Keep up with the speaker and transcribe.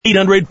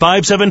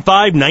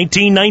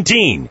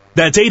800-575-1919.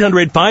 That's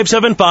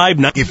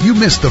 800-575-1919. If you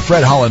missed the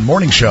Fred Holland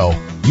Morning Show,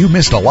 you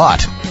missed a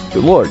lot.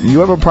 Look, you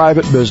have a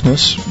private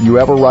business. You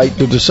have a right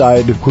to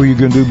decide who you're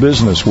going to do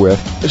business with.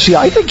 See,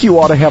 I think you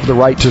ought to have the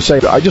right to say,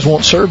 I just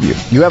won't serve you.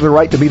 You have the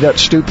right to be that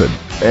stupid,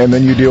 and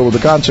then you deal with the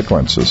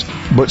consequences.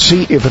 But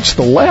see, if it's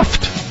the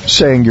left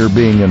saying you're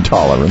being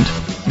intolerant,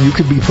 you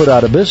could be put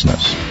out of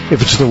business.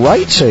 If it's the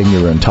right saying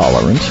you're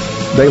intolerant,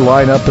 they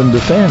line up and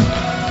defend.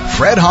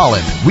 Fred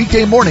Holland,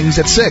 weekday mornings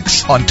at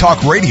 6 on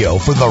Talk Radio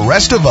for the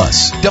rest of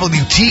us.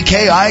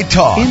 WTKI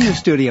Talk. In the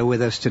studio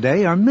with us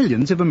today are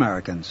millions of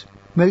Americans.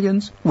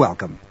 Millions,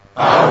 welcome.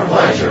 Our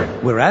pleasure.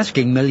 We're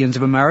asking millions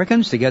of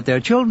Americans to get their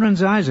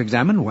children's eyes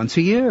examined once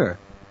a year.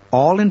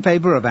 All in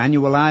favor of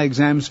annual eye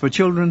exams for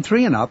children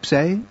 3 and up,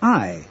 say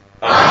aye.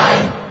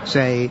 Aye.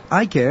 Say,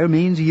 I care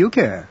means you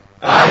care.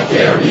 I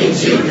care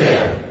means you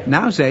care.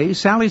 Now say,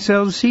 Sally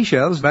sells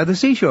seashells by the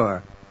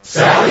seashore.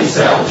 Sally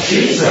sells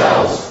she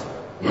sells.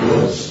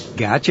 Oops.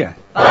 Gotcha.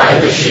 By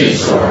the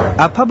seashore.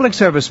 A public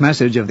service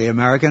message of the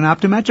American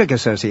Optometric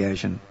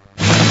Association.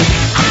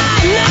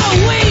 I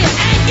know we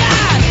ain't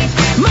got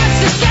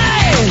much to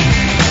say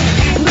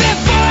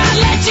before I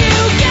let you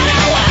get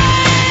away,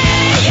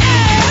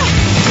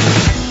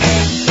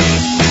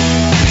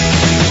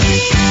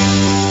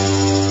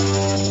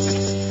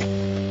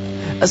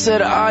 yeah. I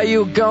said, are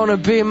you gonna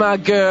be my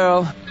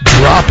girl?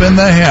 Dropping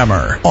the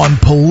hammer on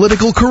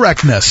political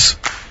correctness.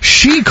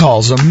 She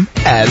calls them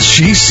as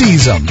she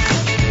sees them.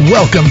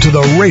 Welcome to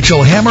the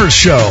Rachel Hammers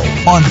Show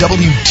on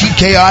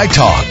WTKI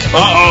Talk.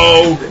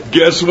 Uh-oh.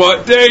 Guess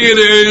what day it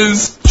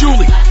is?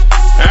 Julie.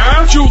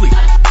 Huh? Julie.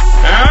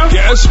 Huh?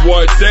 Guess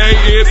what day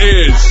it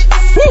is?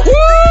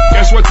 Woo-hoo!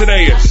 Guess what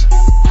today is?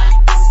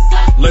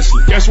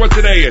 Leslie, guess what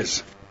today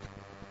is?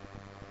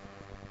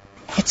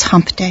 It's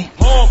hump day.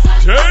 Hump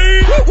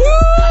day?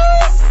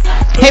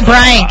 Woo-hoo! Hey,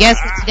 Brian, guess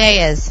what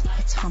today is?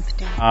 It's hump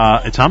day.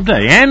 It's hump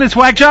day, and it's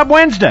Whack Job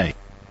Wednesday.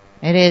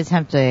 It is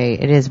hump day.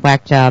 It is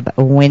Whack Job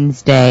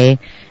Wednesday.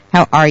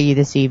 How are you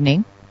this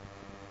evening?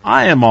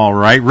 I am all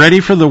right. Ready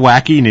for the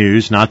wacky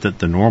news. Not that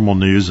the normal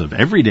news of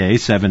every day,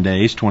 7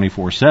 days,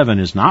 24/7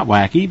 is not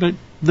wacky, but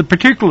the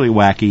particularly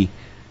wacky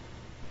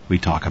we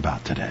talk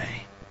about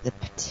today. The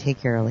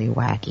particularly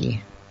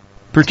wacky.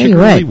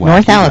 Particularly wacky. Whack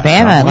North Job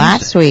Alabama Wednesday.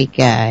 last week,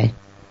 a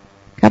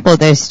couple of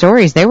those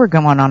stories, they were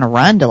going on a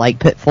run to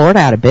put Florida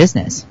out of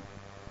business.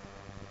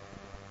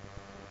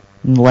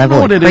 And the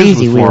level of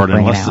crazy we were Florida,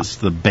 bringing unless out. it's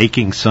the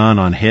baking sun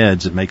on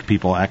heads that make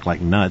people act like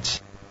nuts.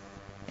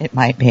 It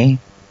might be.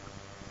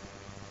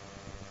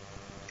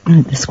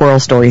 The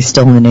squirrel story is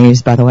still in the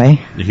news, by the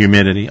way. The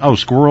humidity. Oh,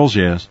 squirrels,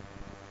 yes.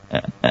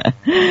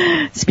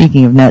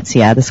 Speaking of nuts,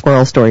 yeah, the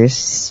squirrel story is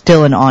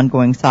still an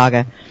ongoing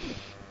saga.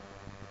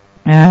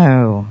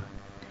 Oh.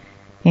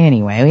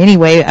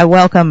 Anyway,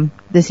 welcome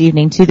this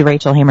evening to the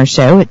Rachel Hammer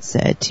Show. It's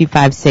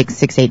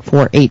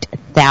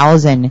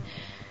 256-684-8000.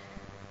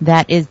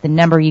 That is the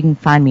number. You can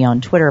find me on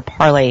Twitter,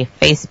 Parley,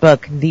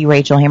 Facebook, The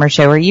Rachel Hammer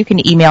Show, or you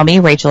can email me,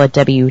 Rachel at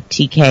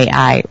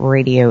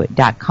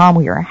WTKIRadio.com.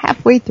 We are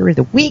halfway through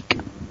the week.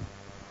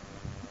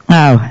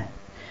 Oh,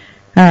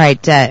 all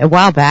right. A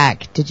while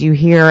back, did you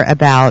hear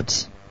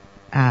about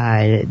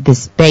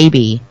this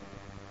baby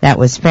that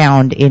was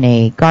found in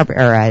a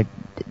I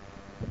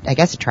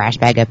guess a trash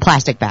bag, a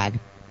plastic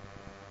bag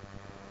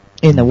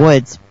in the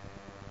woods?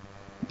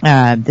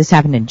 This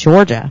happened in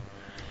Georgia.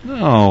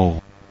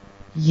 No.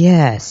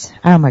 Yes.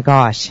 Oh my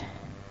gosh.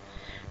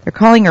 They're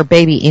calling her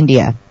baby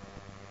India.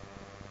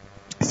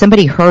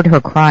 Somebody heard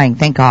her crying,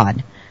 thank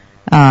God.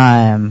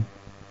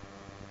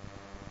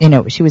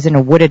 She was in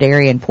a wooded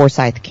area in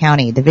Forsyth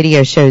County. The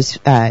video shows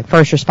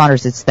first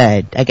responders. It's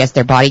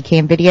their body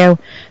cam video.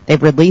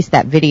 They've released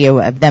that video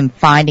of them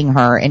finding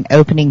her and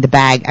opening the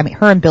bag. I mean,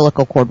 her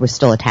umbilical cord was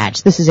still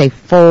attached. This is a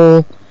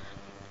full-term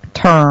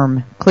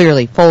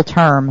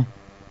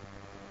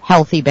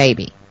healthy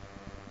baby.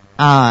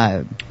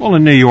 Well,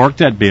 in New York,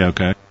 that'd be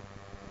okay.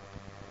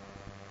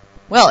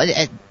 Well,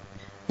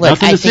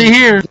 nothing to see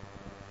here.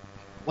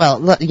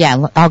 Well,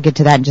 yeah, I'll get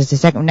to that in just a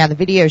second. Now, the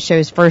video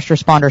shows first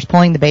responders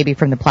pulling the baby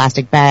from the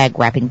plastic bag,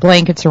 wrapping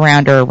blankets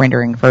around her,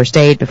 rendering first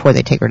aid before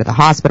they take her to the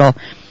hospital.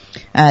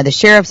 The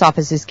sheriff's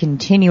office is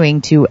continuing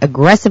to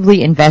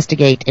aggressively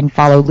investigate and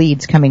follow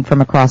leads coming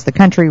from across the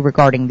country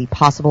regarding the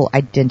possible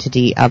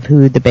identity of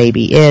who the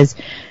baby is.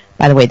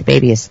 By the way, the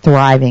baby is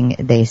thriving,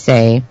 they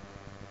say.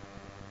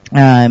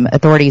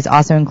 Authorities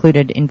also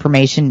included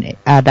information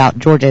about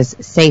Georgia's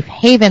safe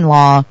haven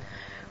law,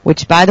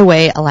 which, by the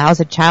way, allows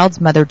a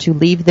child's mother to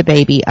leave the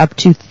baby up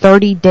to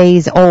 30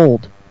 days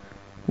old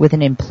with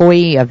an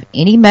employee of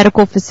any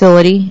medical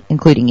facility,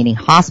 including any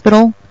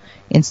hospital,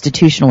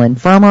 institutional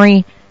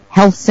infirmary,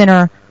 health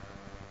center,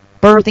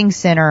 birthing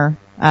center,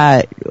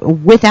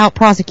 without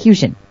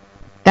prosecution.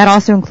 That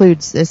also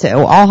includes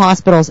all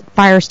hospitals,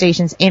 fire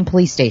stations, and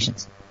police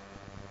stations.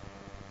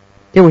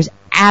 There was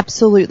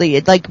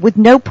absolutely, with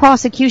no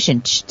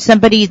prosecution,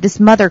 this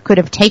mother could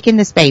have taken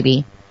this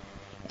baby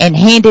and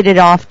handed it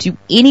off to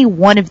any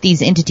one of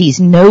these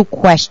entities, no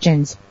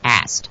questions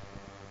asked.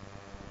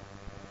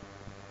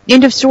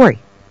 End of story.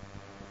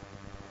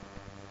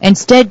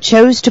 Instead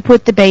chose to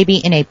put the baby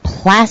in a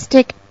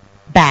plastic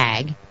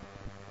bag,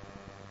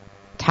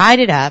 tied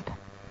it up,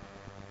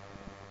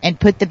 and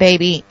put the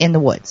baby in the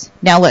woods.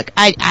 Now look,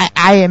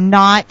 I'm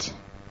not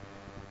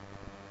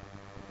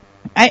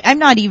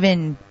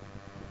even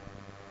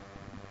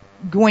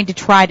going to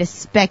try to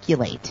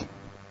speculate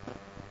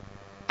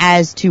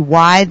as to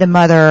why the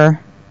mother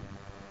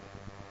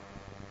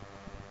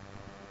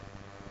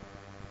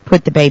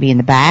put the baby in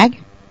the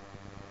bag,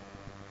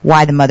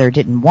 why the mother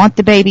didn't want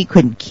the baby,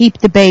 couldn't keep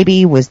the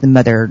baby. Was the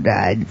mother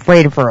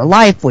afraid for her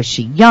life? Was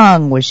she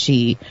young? Was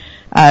she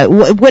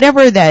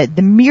whatever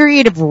the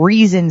myriad of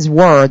reasons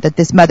were that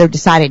this mother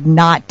decided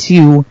not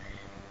to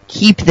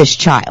keep this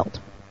child.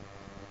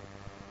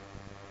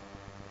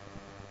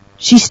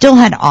 She still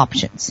had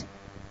options.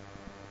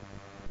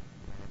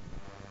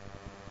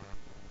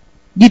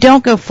 You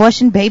don't go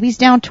flushing babies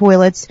down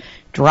toilets,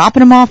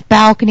 dropping them off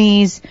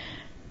balconies,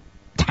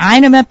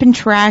 tying them up in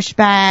trash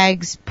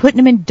bags, putting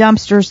them in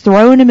dumpsters,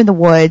 throwing them in the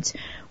woods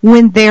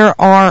when there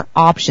are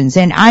options.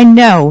 And I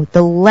know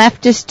the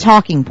leftist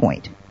talking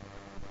point.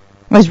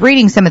 I was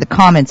reading some of the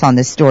comments on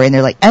this story, and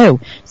they're like, oh,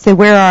 so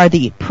where are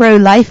the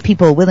pro-life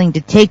people willing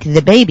to take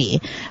the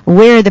baby?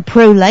 Where are the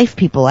pro-life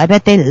people? I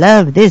bet they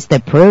love this, the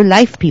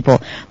pro-life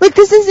people. Look,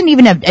 this isn't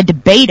even a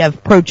debate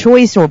of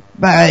pro-choice or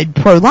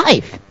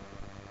pro-life.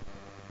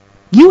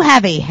 You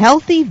have a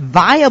healthy,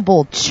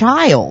 viable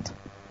child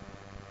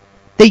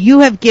that you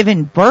have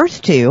given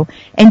birth to,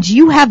 and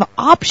you have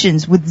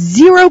options with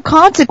zero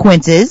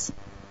consequences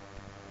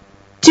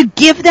to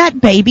give that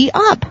baby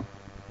up.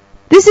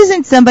 This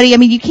isn't somebody, I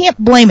mean, you can't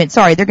blame it.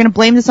 Sorry, they're going to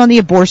blame this on the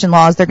abortion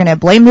laws. They're going to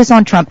blame this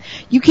on Trump.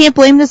 You can't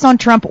blame this on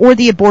Trump or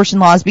the abortion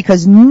laws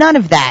because none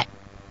of that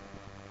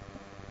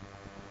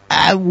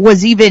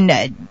was even,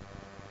 I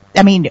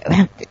mean,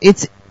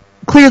 it's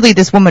clearly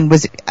this woman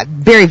was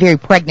very, very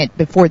pregnant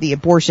before the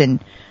abortion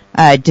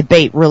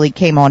debate really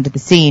came onto the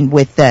scene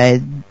with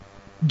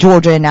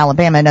Georgia and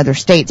Alabama and other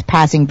states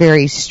passing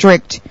very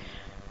strict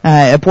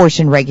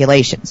abortion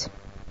regulations.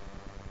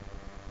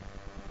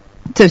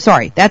 So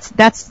sorry, that's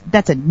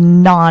a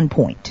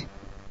non-point.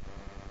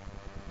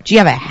 But you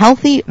have a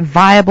healthy,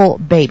 viable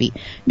baby.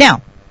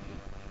 Now,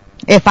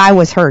 if I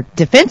was her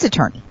defense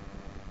attorney,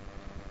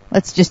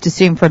 let's just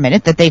assume for a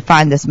minute that they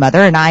find this mother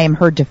and I am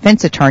her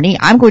defense attorney,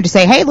 I'm going to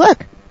say, hey,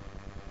 look,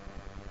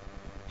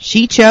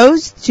 she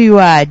chose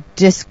to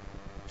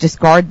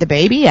discard the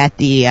baby at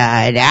the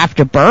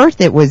after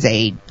birth. It was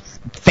a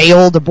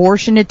failed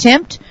abortion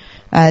attempt.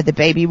 The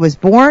baby was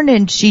born,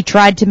 and she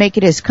tried to make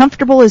it as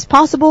comfortable as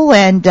possible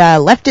and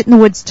left it in the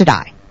woods to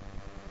die.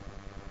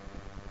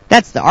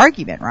 That's the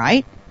argument,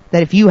 right?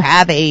 That if you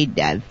have a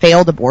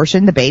failed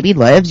abortion, the baby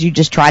lives, you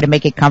just try to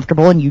make it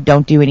comfortable and you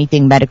don't do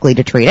anything medically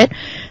to treat it.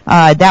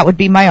 That would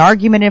be my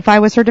argument if I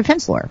was her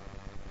defense lawyer.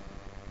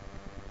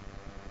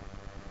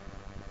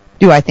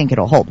 Do I think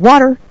it'll hold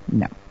water?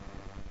 No.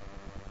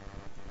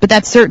 But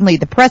that's certainly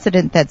the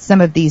precedent that some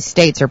of these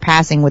states are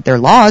passing with their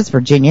laws,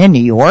 Virginia and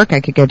New York.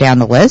 I could go down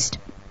the list.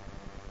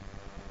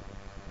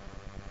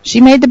 She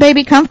made the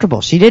baby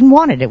comfortable. She didn't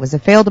want it. It was a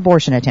failed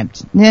abortion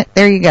attempt.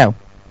 There you go.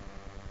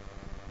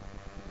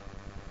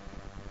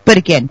 But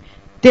again,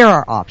 there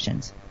are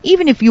options.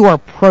 Even if you are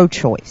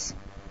pro-choice.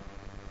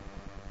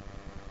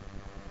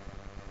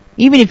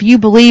 Even if you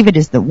believe it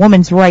is the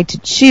woman's right to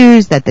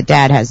choose, that the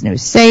dad has no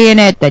say in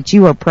it, that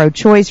you are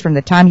pro-choice from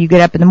the time you get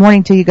up in the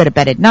morning till you go to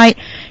bed at night,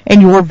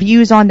 and your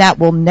views on that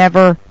will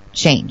never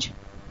change.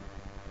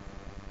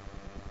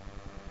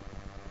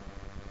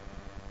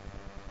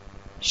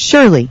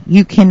 Surely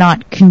you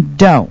cannot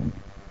condone,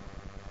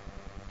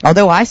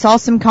 although I saw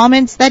some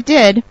comments that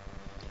did,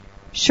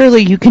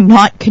 surely you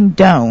cannot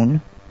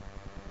condone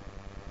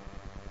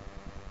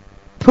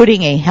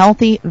putting a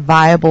healthy,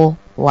 viable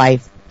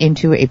life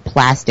into a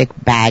plastic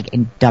bag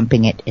and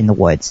dumping it in the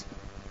woods.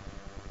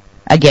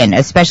 Again,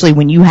 especially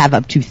when you have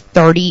up to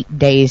 30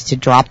 days to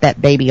drop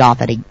that baby off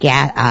at a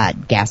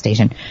gas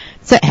station.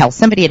 So, hell,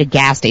 somebody at a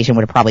gas station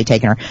would have probably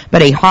taken her.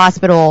 But a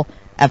hospital,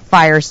 a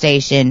fire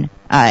station,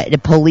 a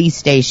police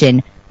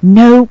station,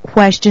 no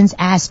questions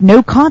asked,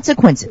 no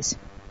consequences.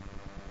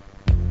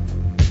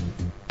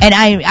 And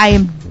I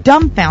am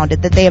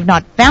dumbfounded that they have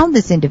not found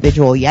this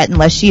individual yet,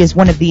 unless she is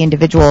one of the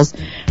individuals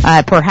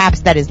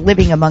perhaps that is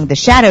living among the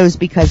shadows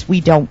because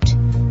we don't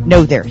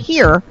know they're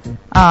here.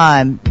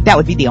 That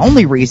would be the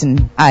only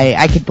reason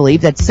I could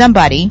believe that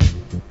somebody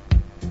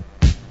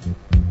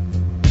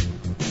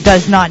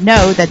does not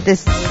know that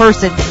this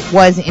person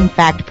was in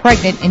fact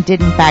pregnant and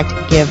did in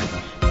fact give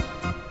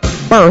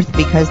birth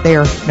because they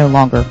are no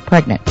longer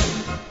pregnant.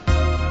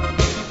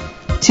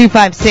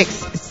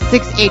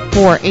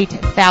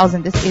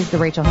 256-684-8000. This is the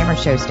Rachel Hammer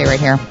Show. Stay right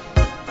here.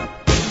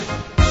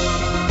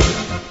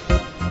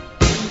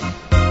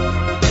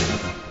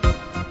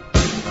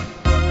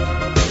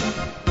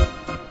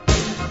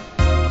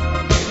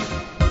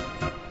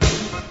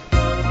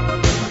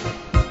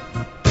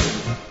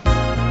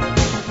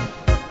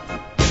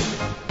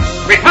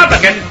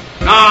 Republican?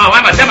 No,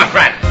 I'm a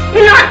Democrat.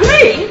 Not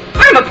me.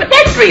 I'm a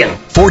pedestrian.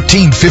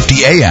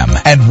 1450 AM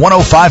and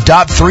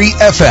 105.3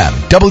 FM,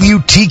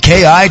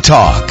 WTKI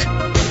Talk.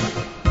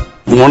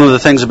 One of the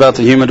things about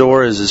the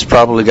Humidor is it's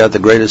probably got the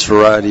greatest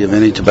variety of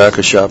any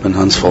tobacco shop in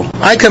Huntsville.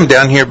 I come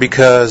down here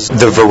because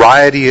the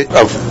variety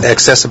of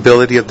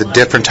accessibility of the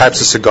different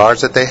types of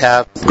cigars that they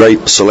have.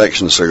 Great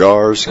selection of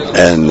cigars,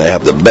 and they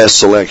have the best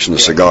selection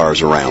of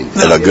cigars around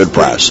at a good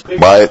price.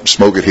 Buy it,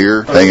 smoke it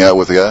here, hang out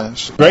with the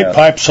guys. Great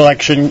pipe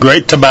selection,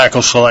 great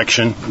tobacco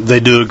selection. They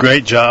do a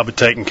great job of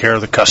taking care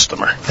of the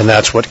customer, and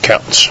that's what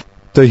counts.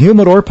 The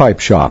Humidor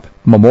Pipe Shop,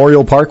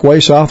 Memorial Parkway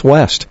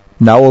Southwest.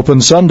 Now open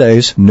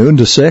Sundays, noon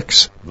to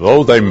 6.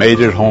 Though they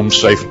made it home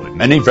safely,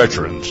 many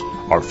veterans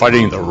are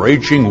fighting the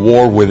raging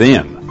war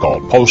within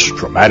called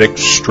post-traumatic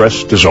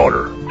stress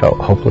disorder. Felt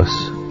hopeless.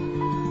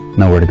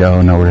 Nowhere to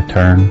go, nowhere to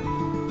turn.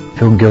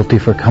 Feel guilty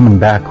for coming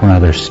back when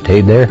others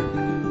stayed there.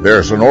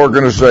 There's an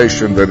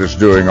organization that is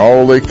doing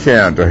all they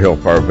can to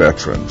help our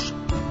veterans,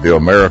 the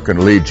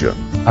American Legion.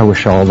 I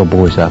wish all the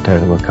boys out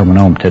there that were coming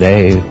home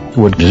today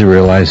would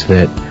realize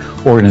that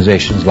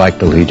organizations like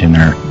the Legion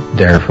are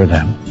there for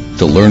them.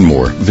 To learn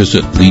more,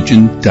 visit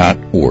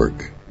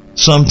legion.org.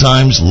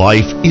 Sometimes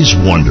life is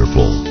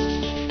wonderful,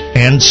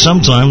 and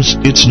sometimes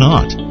it's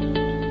not.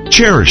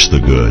 Cherish the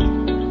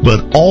good,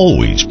 but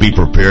always be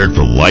prepared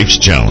for life's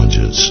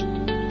challenges.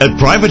 At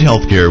Private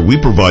Healthcare, we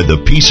provide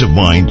the peace of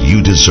mind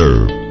you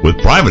deserve.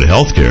 With Private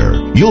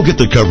Healthcare, you'll get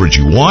the coverage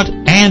you want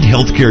and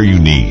healthcare you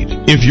need.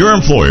 If your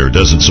employer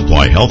doesn't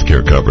supply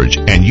healthcare coverage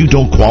and you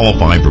don't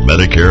qualify for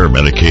Medicare or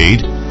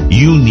Medicaid,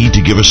 you need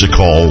to give us a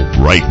call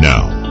right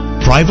now.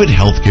 Private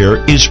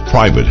Healthcare is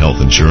private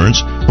health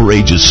insurance for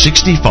ages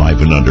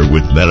 65 and under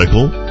with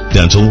medical,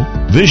 dental,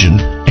 vision,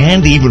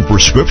 and even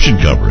prescription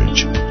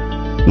coverage.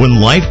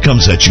 When life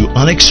comes at you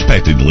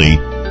unexpectedly,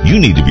 you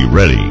need to be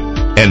ready,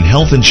 and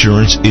health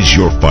insurance is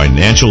your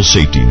financial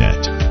safety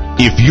net.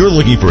 If you're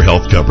looking for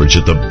health coverage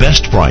at the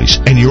best price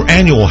and your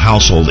annual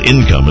household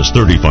income is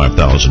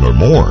 $35,000 or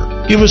more,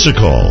 give us a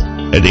call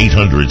at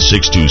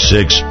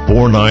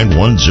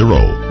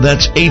 800-626-4910.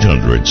 That's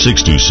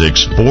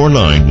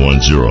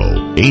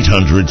 800-626-4910.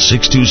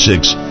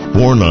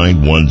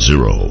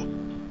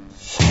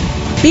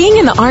 800-626-4910. Being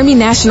in the Army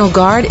National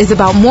Guard is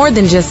about more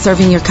than just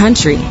serving your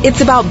country. It's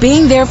about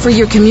being there for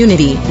your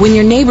community when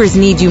your neighbors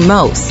need you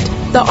most.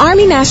 The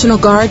Army National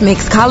Guard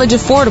makes college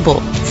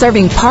affordable.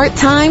 Serving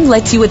part-time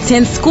lets you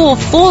attend school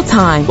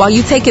full-time while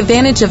you take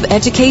advantage of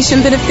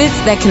education benefits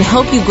that can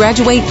help you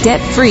graduate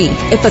debt-free.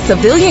 If a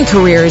civilian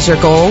career is your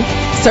goal,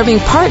 serving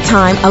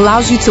part-time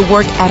allows you to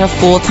work at a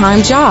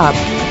full-time job.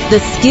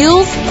 The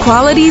skills,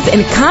 qualities,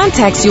 and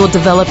contacts you'll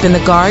develop in the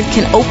Guard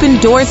can open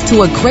doors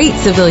to a great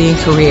civilian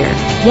career.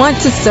 Want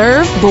to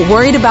serve but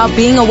worried about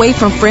being away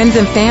from friends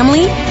and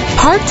family?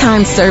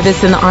 Part-time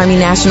service in the Army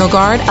National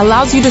Guard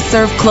allows you to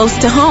serve close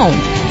to home.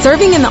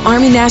 Serving in the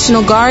Army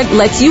National Guard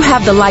lets you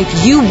have the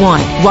life you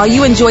want while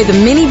you enjoy the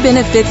many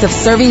benefits of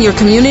serving your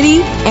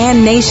community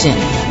and nation.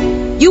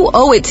 You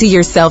owe it to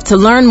yourself to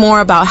learn more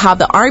about how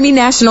the Army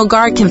National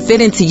Guard can fit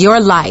into your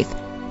life.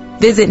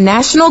 Visit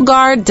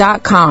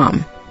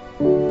NationalGuard.com.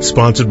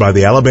 Sponsored by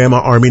the Alabama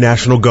Army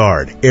National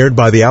Guard. Aired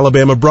by the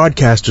Alabama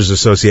Broadcasters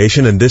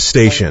Association and this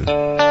station.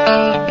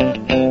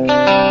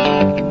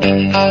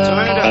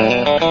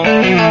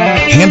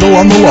 Handle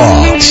on the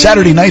Law,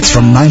 Saturday nights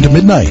from 9 to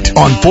midnight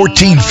on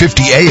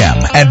 1450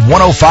 AM and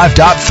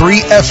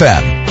 105.3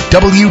 FM,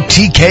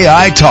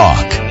 WTKI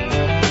Talk.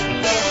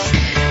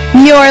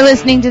 You're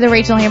listening to The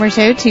Rachel Hammer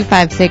Show.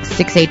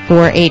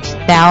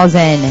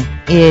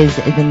 256-684-8000 is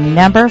the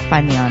number.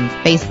 Find me on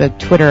Facebook,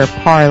 Twitter,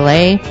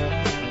 Parlay,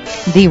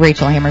 The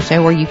Rachel Hammer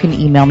Show, or you can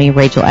email me,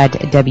 Rachel at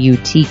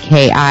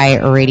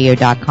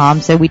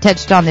WTKIRadio.com. So we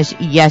touched on this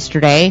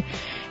yesterday.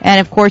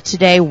 And, of course,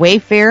 today,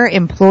 Wayfair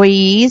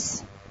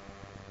employees,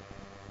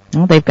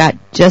 well, they've got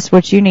just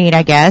what you need,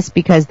 I guess,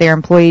 because their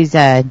employees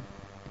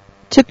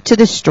took to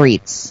the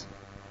streets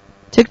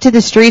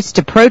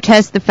to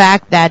protest the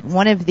fact that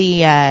one of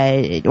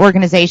the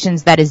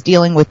organizations that is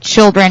dealing with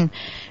children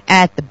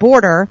at the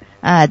border,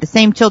 the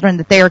same children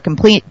that they are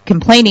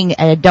complaining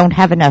don't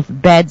have enough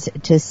beds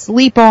to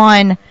sleep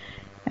on,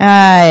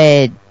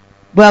 well,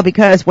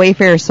 because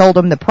Wayfair sold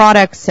them the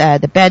products,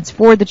 the beds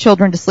for the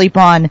children to sleep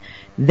on,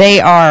 they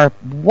are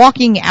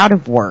walking out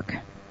of work.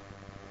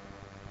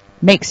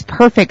 Makes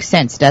perfect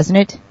sense, doesn't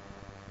it?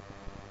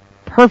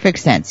 Perfect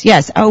sense.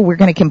 Yes. Oh, we're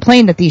going to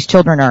complain that these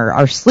children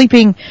are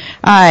sleeping.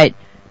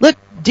 Look,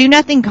 do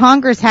nothing.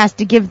 Congress has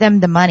to give them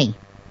the money.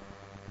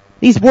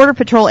 These Border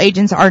Patrol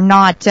agents are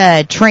not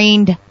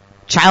trained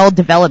child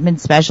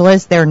development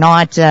specialists. They're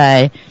not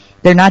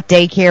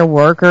daycare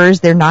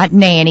workers. They're not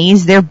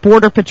nannies. They're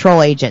Border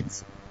Patrol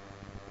agents.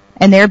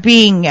 And they're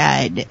being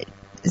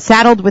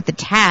saddled with the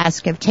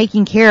task of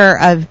taking care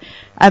of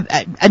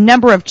a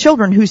number of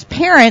children whose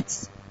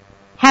parents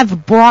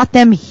have brought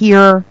them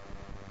here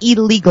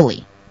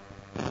illegally.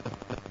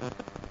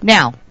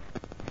 Now,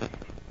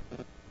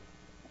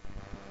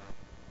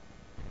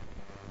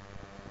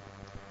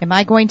 am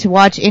I going to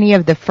watch any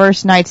of the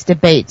first night's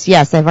debates?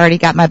 Yes, I've already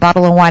got my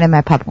bottle of wine and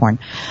my popcorn.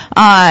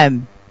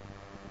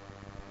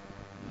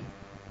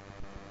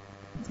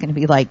 to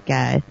be like,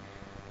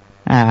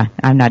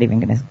 I'm not even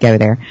going to go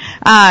there.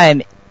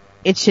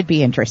 It should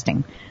be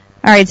interesting.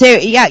 All right, so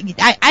yeah,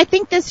 I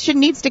think this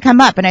needs to come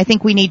up, and I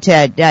think we need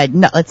to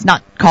let's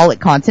not call it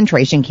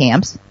concentration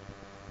camps.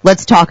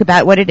 Let's talk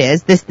about what it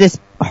is. This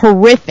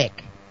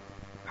horrific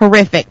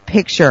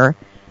picture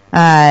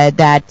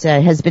that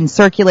has been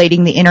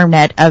circulating the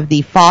internet of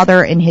the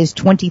father and his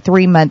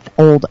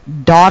 23-month-old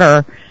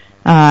daughter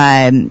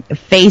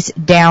face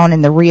down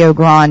in the Rio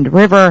Grande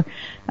River,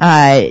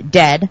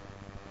 dead,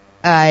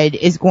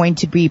 is going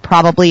to be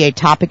probably a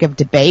topic of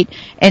debate.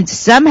 And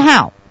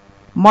somehow,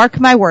 mark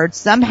my words,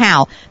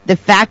 somehow the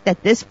fact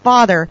that this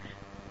father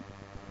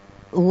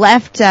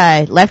left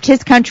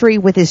his country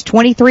with his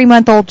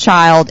 23-month-old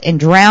child and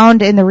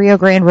drowned in the Rio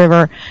Grande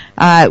River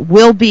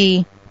will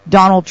be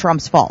Donald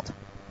Trump's fault.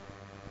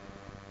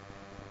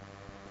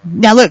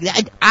 Now look,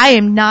 I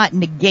am not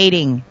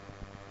negating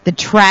the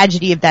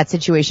tragedy of that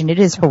situation. It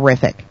is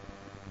horrific.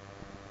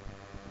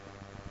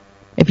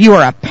 If you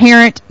are a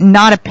parent,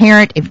 not a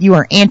parent, if you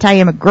are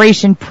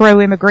anti-immigration,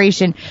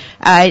 pro-immigration,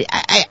 I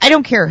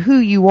don't care who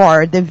you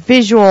are, the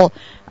visual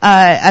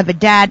of a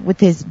dad with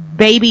his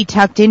baby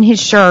tucked in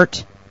his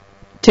shirt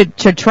to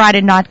try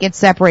to not get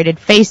separated,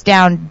 face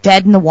down,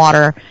 dead in the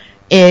water,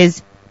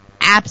 is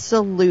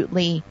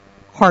absolutely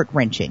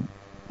heart-wrenching.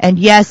 And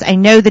yes, I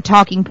know the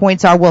talking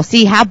points are, well,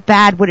 see, how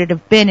bad would it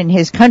have been in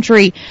his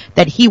country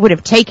that he would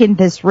have taken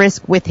this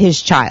risk with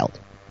his child?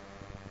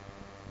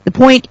 The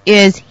point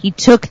is, he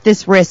took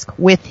this risk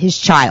with his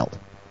child.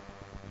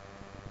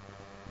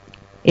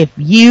 If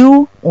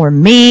you or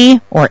me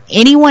or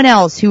anyone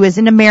else who is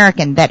an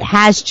American that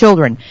has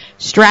children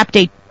strapped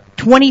a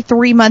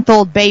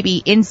 23-month-old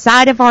baby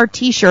inside of our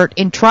T-shirt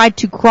and tried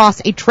to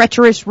cross a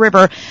treacherous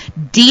river,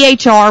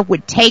 DHR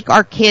would take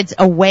our kids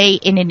away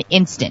in an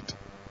instant.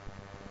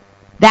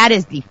 That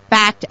is the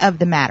fact of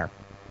the matter.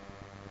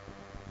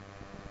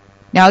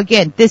 Now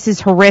again, this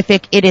is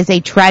horrific. It is a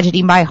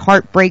tragedy. My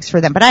heart breaks for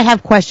them. But I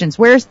have questions.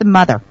 Where's the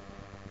mother?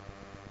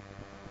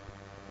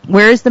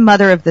 Where is the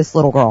mother of this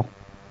little girl?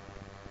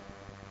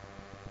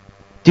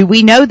 Do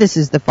we know this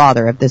is the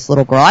father of this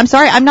little girl? I'm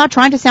sorry, I'm not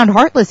trying to sound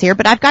heartless here,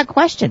 but I've got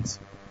questions.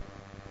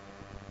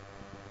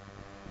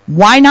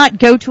 Why not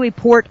go to a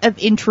port of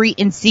entry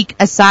and seek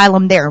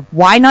asylum there?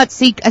 Why not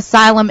seek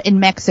asylum in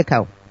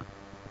Mexico?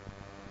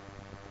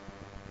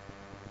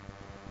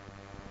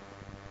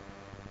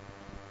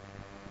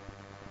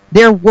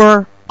 There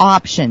were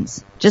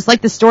options. Just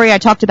like the story I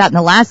talked about in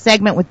the last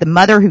segment with the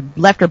mother who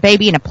left her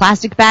baby in a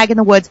plastic bag in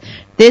the woods,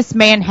 this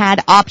man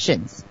had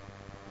options.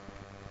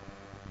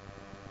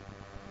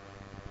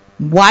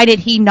 Why did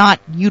he not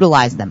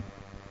utilize them?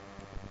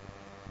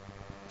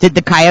 Did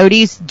the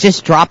coyotes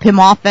just drop him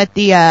off at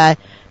the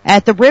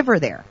river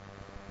there?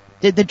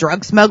 Did the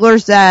drug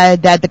smugglers,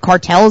 the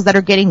cartels that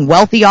are getting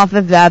wealthy off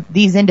of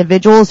these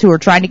individuals who are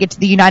trying to get to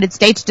the United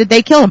States, did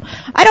they kill him?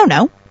 I don't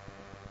know.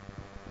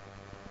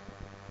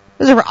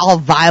 Those are all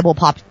viable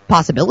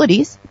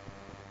possibilities.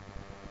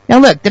 Now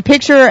look, the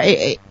picture,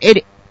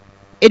 it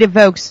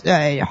evokes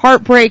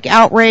heartbreak,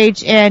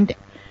 outrage, and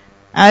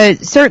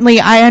certainly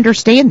I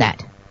understand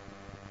that.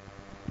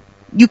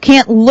 You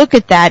can't look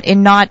at that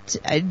and not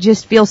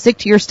just feel sick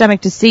to your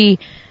stomach to see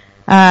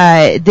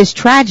this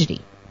tragedy.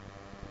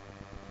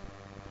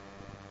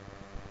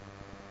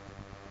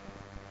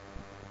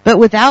 But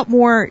without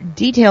more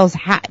details,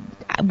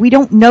 we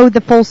don't know the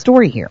full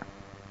story here.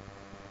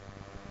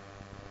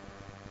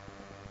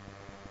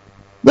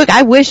 Look,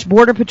 I wish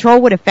Border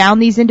Patrol would have found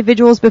these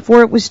individuals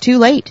before it was too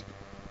late.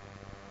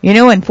 You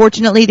know,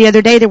 unfortunately, the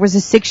other day there was a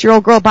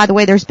 6-year-old girl. By the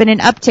way, there's been an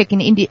uptick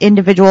in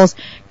individuals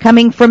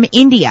coming from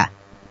India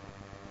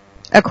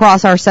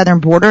across our southern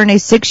border, and a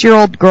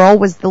 6-year-old girl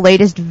was the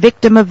latest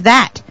victim of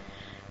that.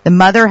 The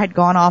mother had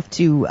gone off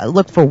to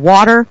look for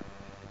water.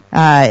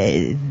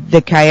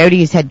 The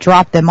coyotes had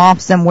dropped them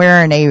off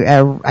somewhere in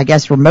I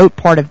guess, remote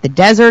part of the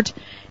desert,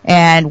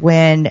 and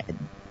when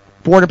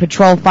Border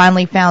Patrol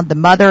finally found the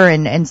mother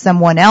and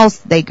someone else,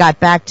 they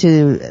got back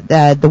to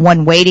the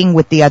one waiting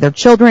with the other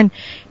children,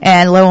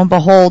 and lo and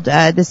behold,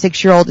 the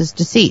 6-year-old is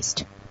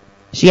deceased.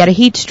 She had a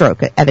heat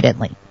stroke,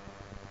 evidently.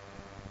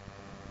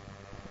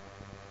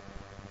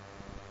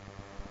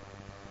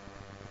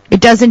 It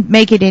doesn't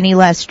make it any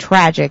less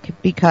tragic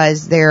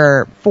because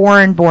they're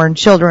foreign-born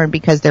children,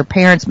 because their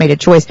parents made a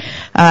choice.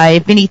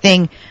 If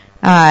anything,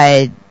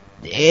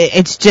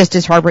 it's just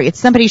as heartbreaking. It's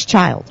somebody's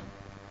child.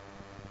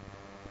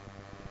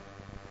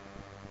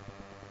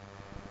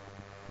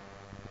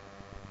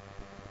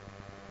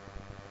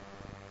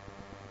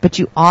 But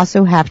you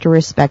also have to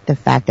respect the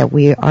fact that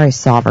we are a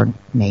sovereign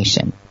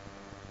nation.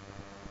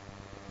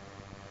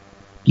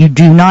 You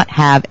do not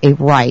have a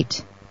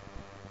right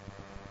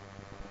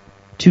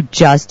to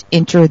just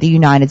enter the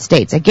United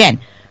States.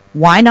 Again,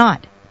 why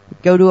not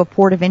go to a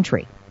port of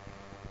entry?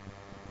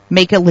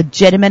 Make a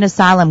legitimate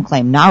asylum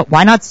claim.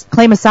 Why not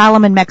claim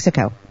asylum in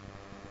Mexico?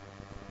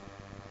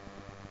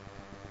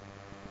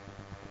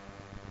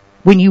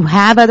 When you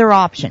have other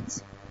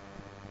options.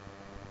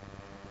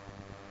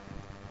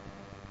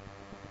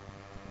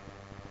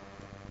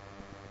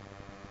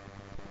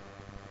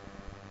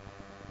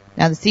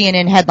 Now, the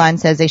CNN headline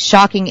says a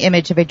shocking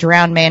image of a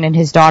drowned man and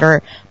his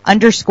daughter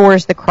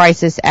underscores the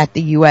crisis at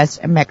the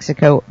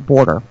U.S.-Mexico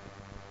border.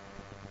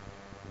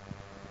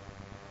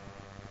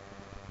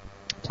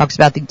 Talks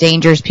about the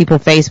dangers people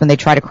face when they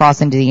try to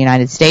cross into the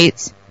United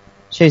States.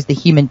 Shows the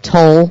human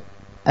toll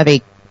of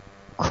a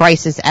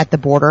crisis at the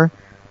border.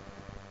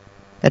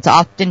 That's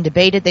often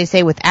debated, they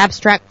say, with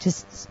abstract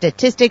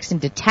statistics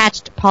and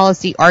detached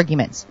policy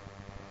arguments.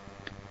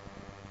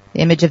 The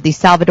image of the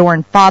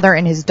Salvadoran father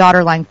and his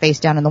daughter lying face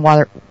down in the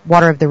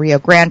water of the Rio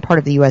Grande, part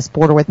of the U.S.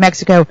 border with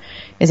Mexico,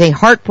 is a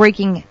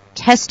heartbreaking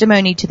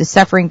testimony to the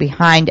suffering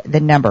behind the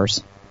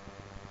numbers.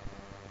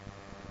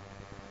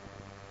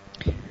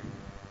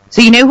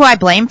 So you know who I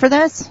blame for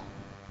this?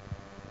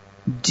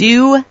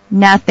 Do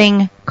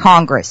Nothing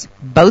Congress.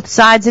 Both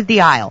sides of the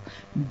aisle.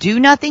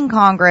 Do Nothing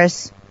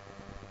Congress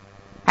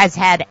has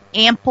had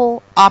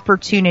ample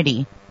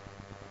opportunity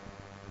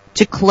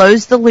to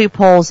close the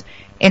loopholes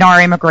in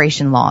our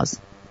immigration laws,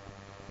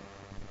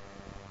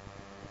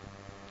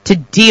 to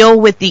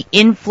deal with the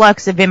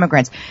influx of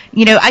immigrants.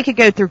 You know, I could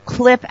go through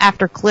clip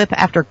after clip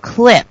after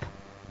clip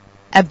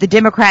of the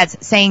Democrats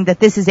saying that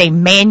this is a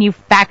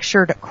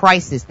manufactured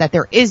crisis, that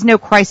there is no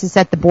crisis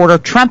at the border.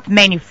 Trump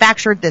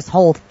manufactured this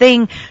whole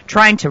thing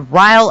trying to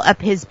rile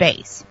up his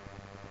base.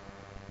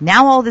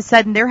 Now all of a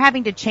sudden they're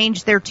having to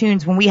change their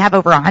tunes when we have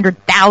over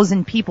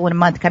 100,000 people in a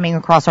month coming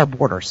across our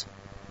borders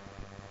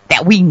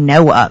that we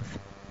know of.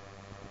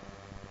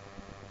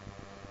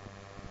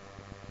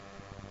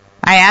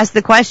 I asked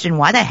the question,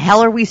 why the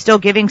hell are we still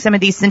giving some of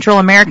these Central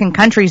American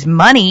countries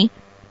money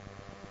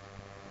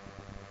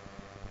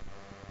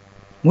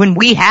when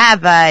we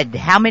have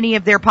how many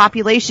of their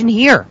population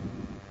here?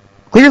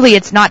 Clearly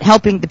it's not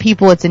helping the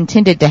people it's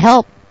intended to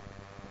help.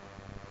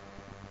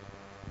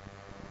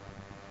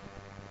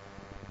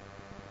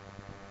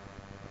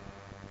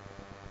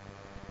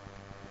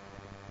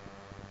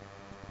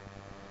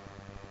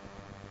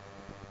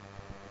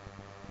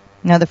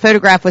 Now, the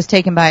photograph was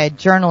taken by a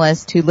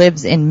journalist who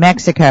lives in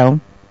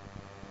Mexico.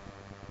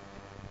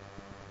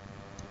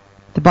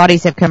 The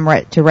bodies have come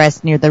to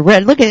rest near the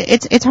red. Look at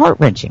it. It's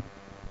heart-wrenching.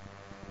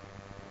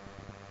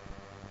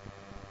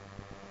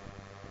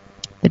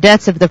 The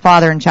deaths of the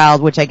father and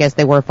child, which I guess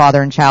they were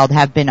father and child,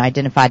 have been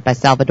identified by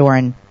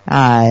Salvadoran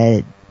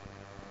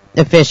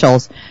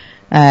officials.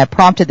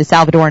 Prompted the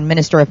Salvadoran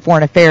Minister of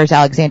Foreign Affairs,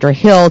 Alexandra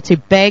Hill, to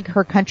beg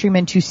her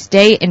countrymen to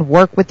stay and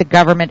work with the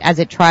government as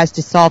it tries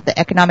to solve the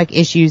economic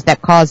issues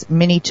that cause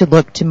many to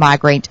look to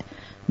migrate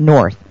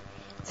north.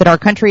 Said, our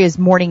country is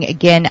mourning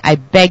again. I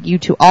beg you,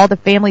 to all the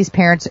families'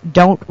 parents,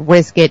 don't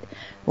risk it.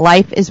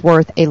 Life is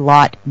worth a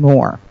lot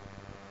more.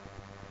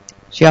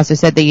 She also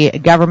said the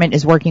government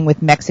is working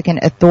with Mexican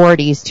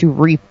authorities to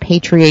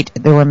repatriate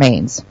the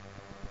remains.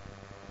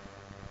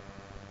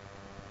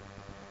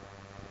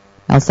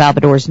 El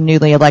Salvador's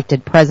newly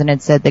elected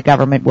president said the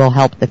government will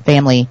help the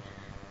family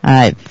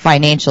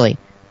financially.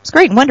 It's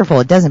great and wonderful.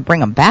 It doesn't bring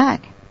them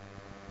back.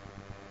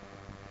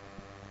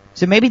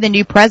 So maybe the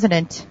new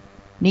president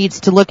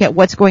needs to look at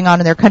what's going on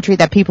in their country,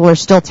 that people are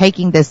still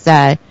taking this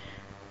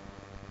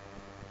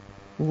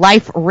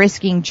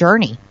life-risking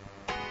journey.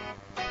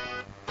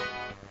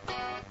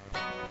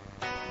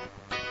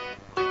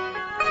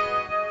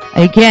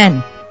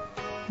 Again,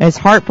 as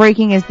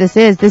heartbreaking as this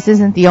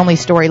isn't the only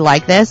story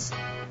like this.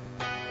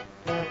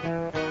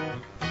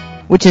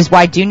 Which is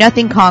why Do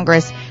Nothing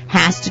Congress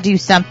has to do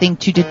something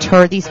to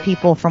deter these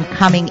people from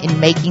coming and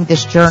making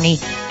this journey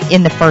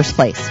in the first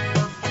place.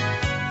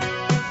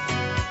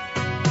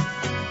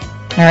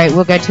 All right,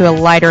 we'll go to a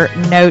lighter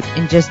note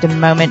in just a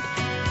moment,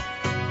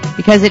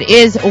 because it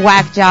is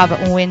Whack Job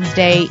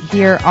Wednesday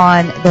here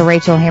on The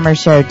Rachel Hammer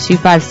Show.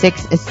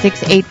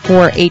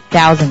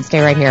 256-684-8000.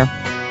 Stay right here.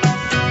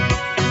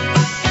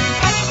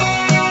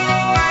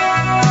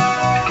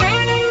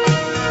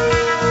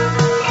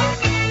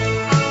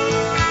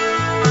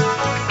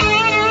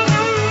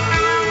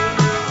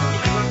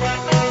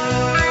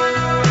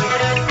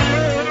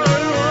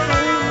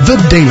 The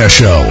Dana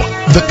Show,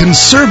 the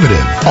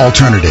conservative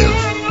alternative.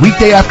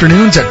 Weekday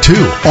afternoons at 2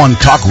 on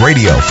Talk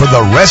Radio for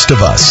the rest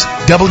of us.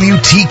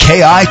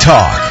 WTKI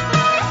Talk.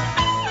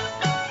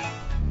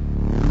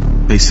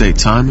 They say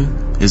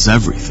timing is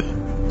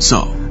everything.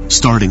 So,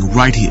 starting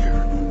right here,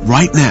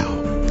 right now,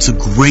 it's a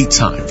great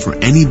time for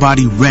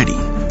anybody ready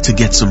to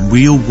get some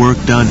real work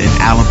done in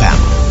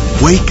Alabama.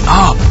 Wake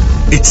up!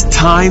 It's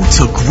time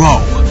to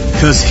grow.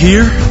 'Cause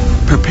here,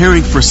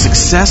 preparing for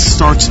success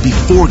starts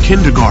before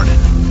kindergarten.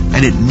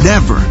 And it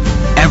never,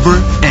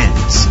 ever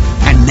ends.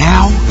 And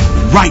now,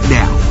 right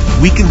now,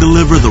 we can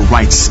deliver the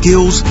right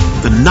skills,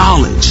 the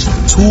knowledge,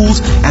 the tools,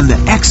 and the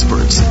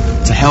experts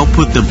to help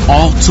put them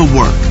all to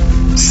work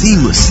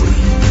seamlessly.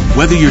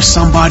 Whether you're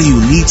somebody who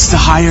needs to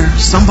hire,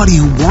 somebody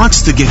who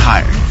wants to get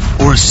hired,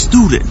 or a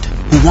student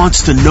who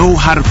wants to know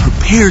how to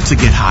prepare to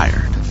get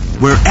hired.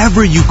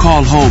 Wherever you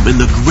call home in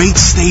the great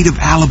state of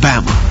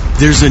Alabama,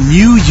 there's a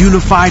new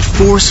unified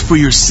force for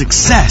your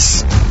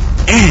success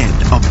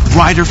and a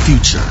brighter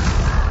future.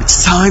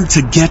 It's time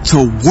to get to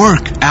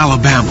work,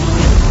 Alabama.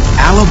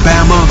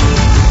 Alabama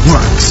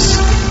works.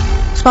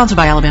 Sponsored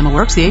by Alabama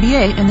Works, the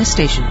ADA, and this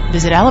station.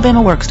 Visit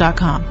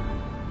alabamaworks.com.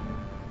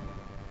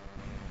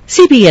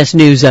 CBS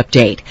News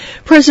Update.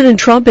 President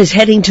Trump is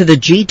heading to the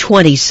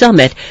G20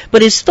 summit,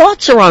 but his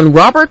thoughts are on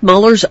Robert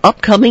Mueller's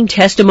upcoming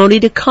testimony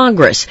to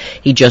Congress.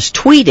 He just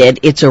tweeted,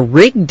 "It's a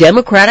rigged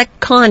Democratic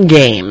con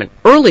game."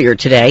 Earlier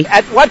today,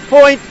 at what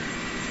point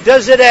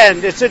does it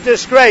end? It's a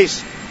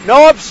disgrace.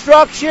 No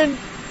obstruction,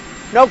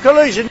 no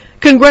collusion.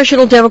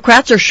 Congressional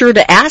Democrats are sure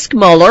to ask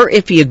Mueller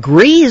if he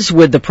agrees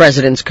with the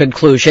president's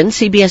conclusion.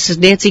 CBS's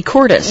Nancy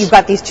Cordes. You've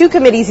got these two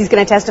committees. He's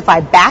going to testify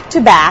back to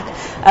back.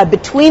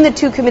 Between the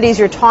two committees,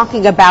 you're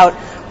talking about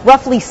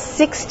roughly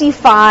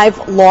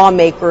 65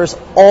 lawmakers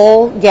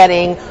all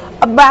getting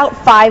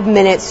about 5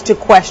 minutes to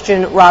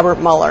question Robert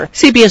Mueller.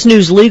 CBS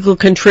News legal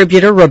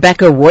contributor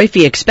Rebecca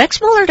Roife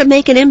expects Mueller to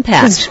make an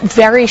impact. His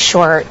very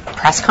short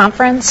press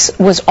conference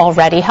was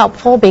already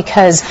helpful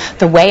because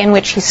the way in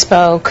which he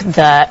spoke,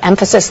 the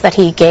emphasis that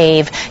he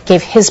gave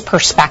his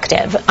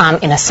perspective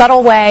in a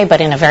subtle way,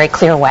 but in a very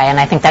clear way, and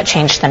I think that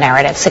changed the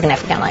narrative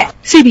significantly.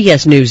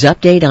 CBS News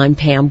Update, I'm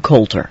Pam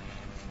Coulter.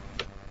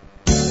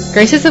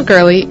 Graces of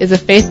Gurley is a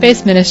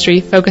faith-based ministry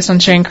focused on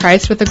sharing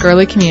Christ with the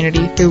Gurley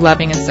community through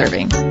loving and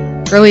serving.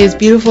 Gurley is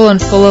beautiful and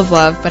full of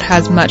love, but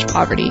has much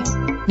poverty.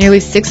 Nearly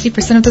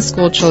 60% of the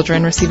school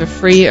children receive a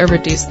free or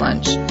reduced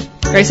lunch.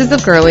 Graces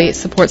of Gurley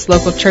supports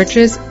local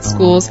churches,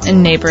 schools,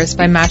 and neighbors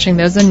by matching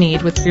those in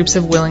need with groups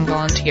of willing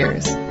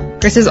volunteers.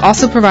 Graces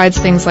also provides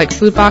things like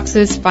food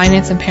boxes,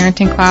 finance and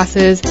parenting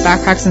classes,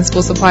 backpacks and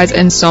school supplies,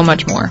 and so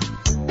much more.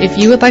 If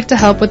you would like to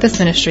help with this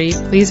ministry,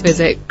 please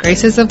visit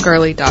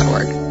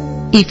gracesofgurley.org.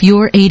 If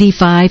you're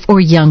 85 or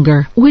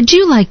younger, would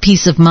you like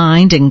peace of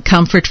mind and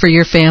comfort for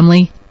your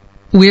family?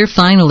 We're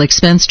Final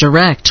Expense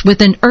Direct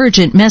with an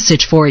urgent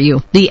message for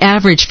you. The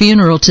average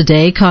funeral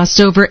today costs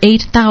over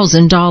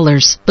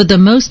 $8,000, but the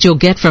most you'll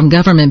get from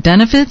government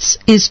benefits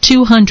is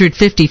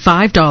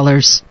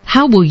 $255.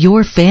 How will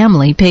your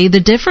family pay the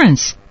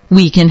difference?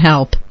 We can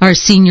help. Our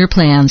senior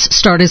plans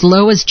start as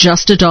low as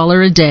just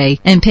 $1 a day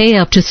and pay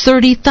up to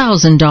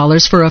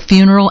 $30,000 for a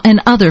funeral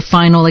and other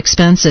final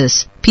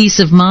expenses. Peace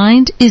of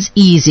mind is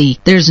easy.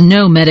 There's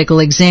no medical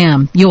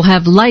exam. You'll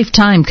have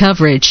lifetime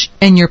coverage,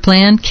 and your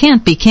plan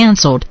can't be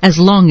canceled as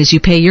long as you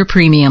pay your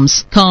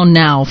premiums. Call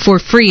now for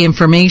free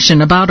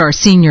information about our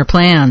senior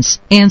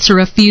plans. Answer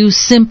a few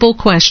simple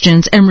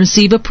questions and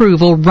receive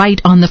approval right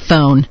on the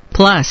phone.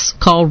 Plus,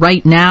 call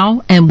right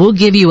now and we'll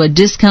give you a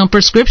discount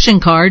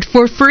prescription card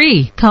for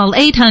free. Call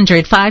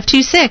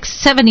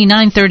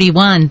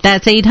 800-526-7931.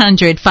 That's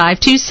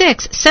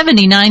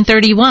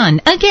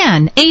 800-526-7931.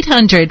 Again,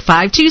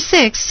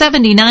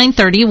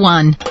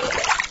 800-526-7931.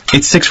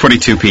 It's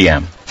 6:42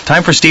 p.m.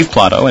 Time for Steve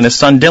Plotto and his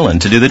son Dylan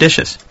to do the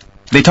dishes.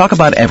 They talk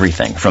about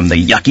everything from the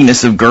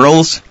yuckiness of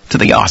girls to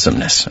the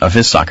awesomeness of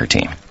his soccer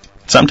team.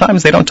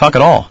 Sometimes they don't talk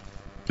at all.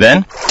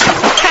 Then,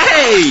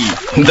 hey!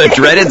 The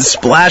dreaded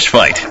splash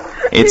fight.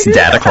 It's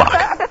Dad O'Clock,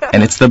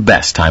 and it's the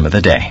best time of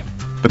the day.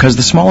 Because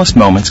the smallest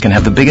moments can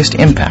have the biggest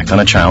impact on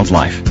a child's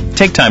life.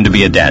 Take time to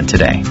be a dad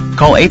today.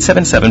 Call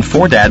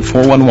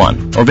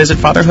 877-4DAD-411 or visit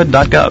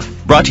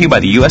fatherhood.gov. Brought to you by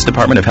the U.S.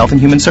 Department of Health and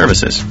Human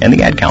Services and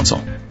the Ad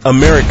Council.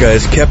 America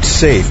is kept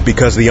safe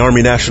because the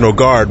Army National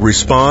Guard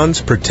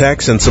responds,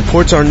 protects, and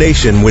supports our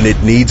nation when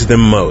it needs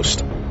them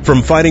most.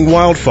 From fighting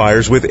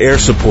wildfires with air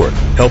support,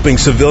 helping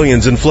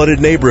civilians in flooded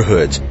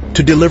neighborhoods,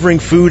 to delivering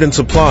food and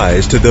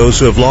supplies to those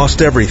who have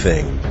lost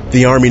everything,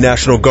 the Army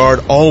National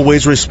Guard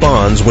always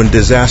responds when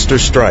disaster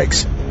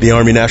strikes. The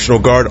Army National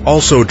Guard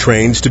also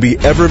trains to be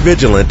ever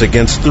vigilant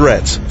against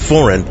threats,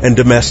 foreign and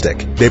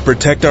domestic. They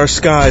protect our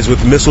skies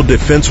with missile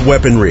defense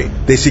weaponry.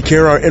 They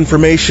secure our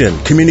information,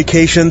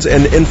 communications,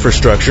 and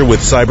infrastructure with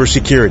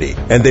cybersecurity.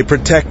 And they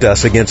protect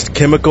us against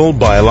chemical,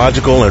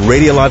 biological, and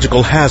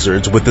radiological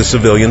hazards with the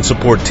civilian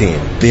support team.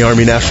 The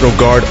Army National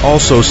Guard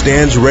also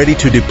stands ready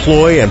to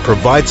deploy and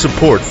provide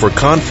support for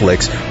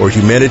conflicts or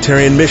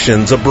humanitarian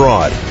missions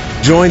abroad.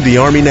 Join the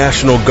Army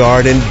National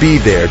Guard and be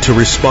there to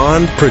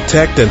respond,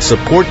 protect, and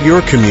support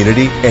your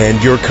community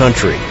and your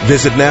country.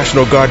 Visit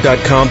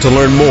NationalGuard.com to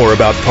learn more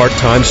about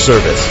part-time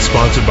service.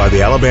 Sponsored by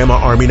the Alabama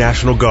Army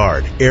National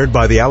Guard. Aired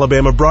by the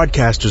Alabama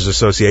Broadcasters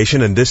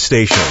Association and this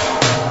station.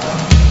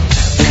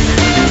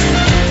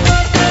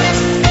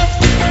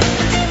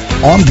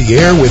 On the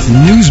air with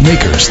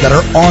newsmakers that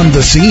are on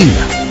the scene.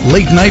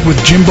 Late Night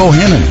with Jim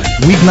Bohannon.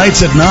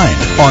 Weeknights at 9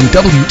 on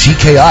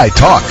WTKI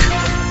Talk.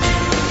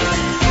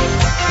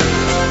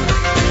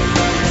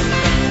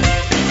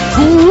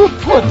 Who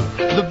put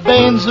the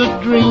band's a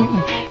dream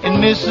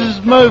in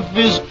Mrs.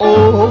 Murphy's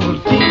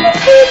Ovaltine?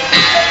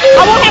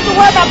 I won't have to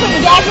worry about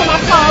putting gas in my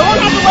car. I won't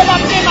have to worry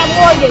about paying my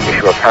mortgage. If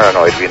you are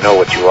paranoid, we know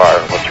what you are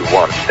and what you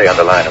want. Stay on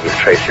the line and we'll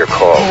trace your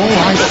call.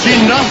 Oh, I see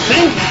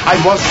nothing. I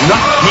was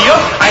not here.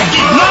 I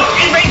did not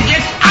even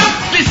get up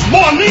this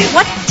morning.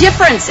 What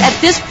difference at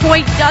this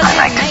point does it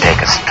make? I like to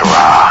take a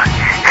straw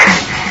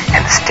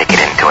and stick it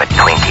into a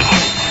Twinkie.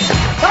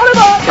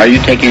 Are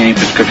you taking any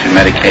prescription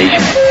medication?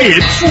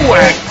 It's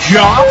Whack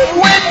Job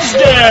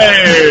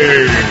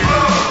Wednesday.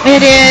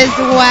 It is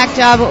Whack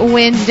Job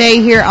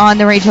Wednesday here on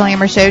the Rachel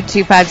Hammer Show,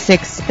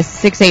 256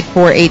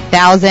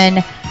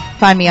 888-684-8000.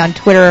 Find me on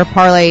Twitter,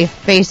 Parley,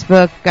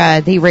 Facebook,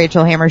 The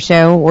Rachel Hammer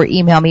Show, or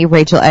email me,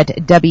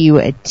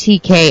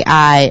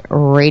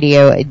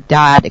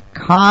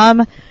 rachel@wtkiradio.com.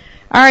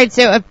 All right,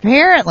 so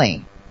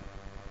apparently,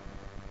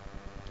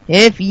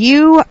 if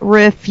you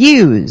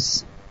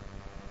refuse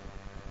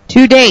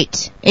to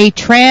date a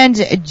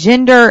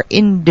transgender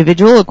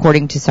individual,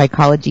 according to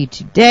Psychology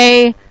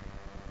Today,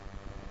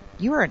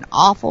 you are an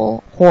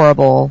awful,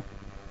 horrible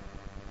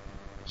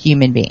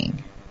human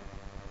being.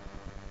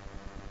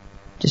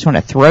 Just want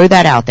to throw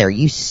that out there.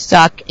 You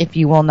suck if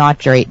you will not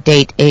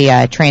date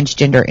a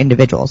transgender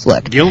individuals.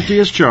 Look. Guilty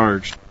as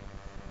charged.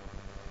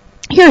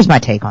 Here's my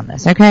take on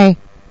this, okay?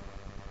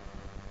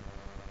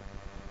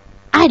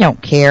 I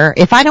don't care.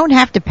 If I don't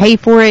have to pay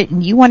for it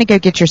and you want to go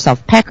get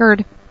yourself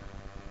peckered,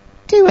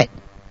 do it.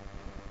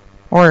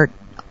 Or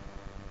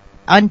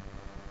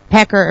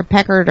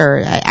peckered,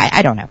 or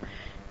I don't know.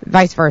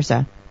 Vice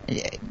versa.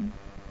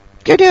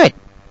 Go do it.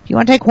 If you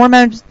want to take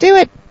hormones, do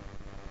it.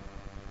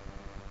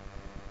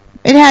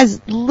 It has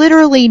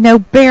literally no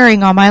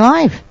bearing on my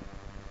life.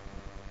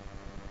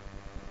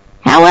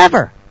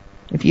 However,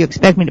 if you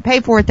expect me to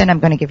pay for it, then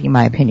I'm going to give you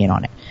my opinion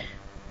on it.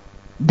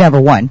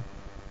 Number one.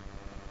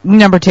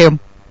 Number two.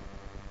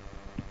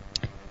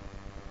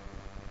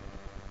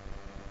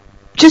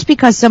 Just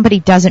because somebody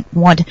doesn't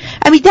want...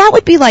 I mean, that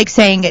would be like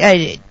saying,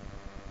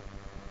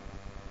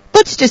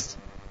 let's just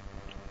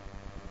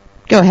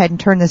go ahead and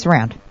turn this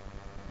around.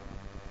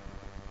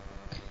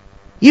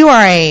 You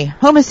are a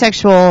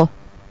homosexual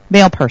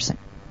male person,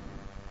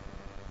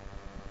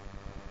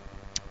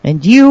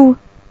 and you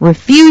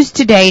refuse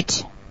to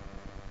date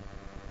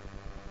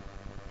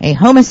a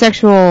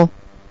homosexual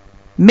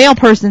male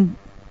person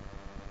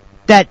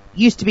that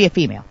used to be a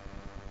female.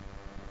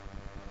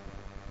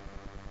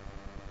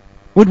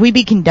 Would we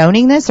be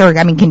condoning this, or,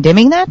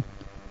 condemning that?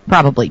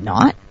 Probably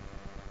not.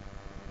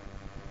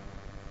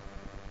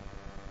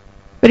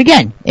 But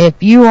again,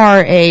 if you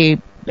are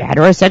a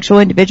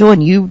heterosexual individual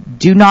and you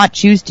do not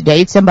choose to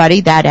date somebody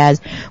that has...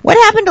 What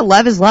happened to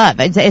love is love?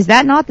 Is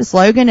that not the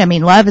slogan? I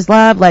mean, love is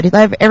love. Let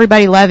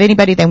everybody love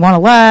anybody they want to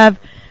love.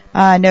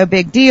 No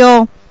big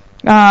deal.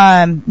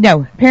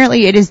 No,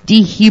 apparently it is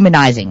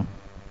dehumanizing.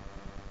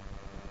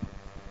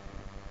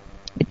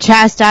 It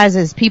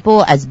chastises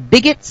people as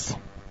bigots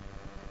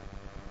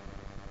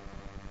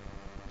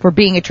for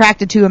being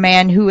attracted to a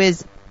man who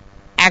is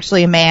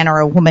actually a man, or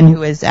a woman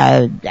who is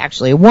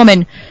actually a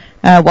woman,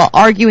 while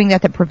arguing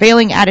that the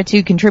prevailing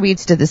attitude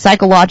contributes to the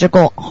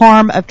psychological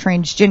harm of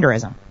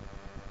transgenderism.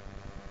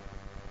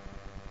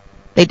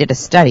 They did a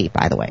study,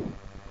 by the way.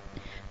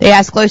 They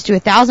asked close to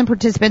 1,000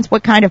 participants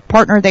what kind of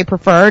partner they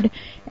preferred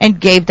and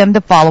gave them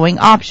the following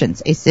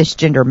options: a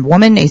cisgender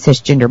woman, a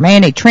cisgender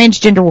man, a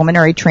transgender woman,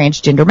 or a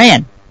transgender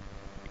man.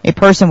 A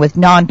person with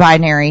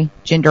non-binary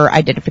gender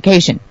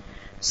identification.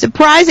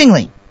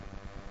 Surprisingly,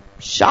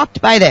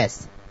 shocked by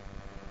this,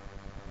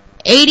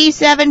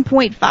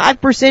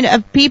 87.5%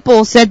 of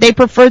people said they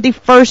prefer the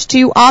first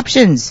two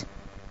options.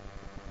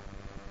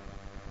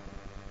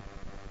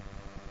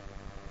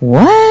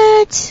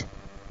 What?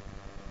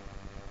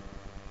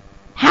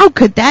 How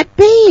could that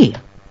be?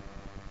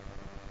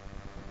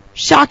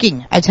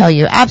 Shocking, I tell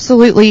you.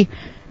 Absolutely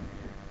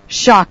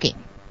shocking.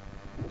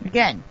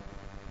 Again,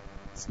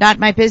 it's not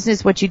my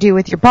business what you do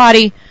with your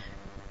body,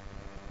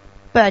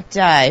 but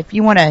if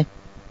you want to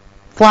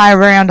fly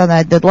around on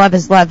the love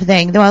is love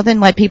thing, well, then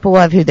let people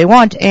love who they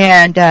want,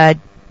 and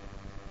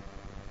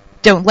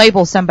don't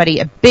label somebody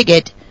a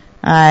bigot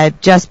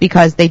just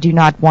because they do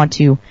not want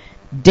to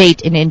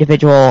date an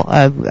individual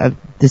of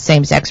the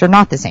same sex or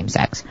not the same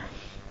sex.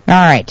 All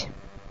right.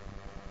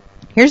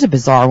 Here's a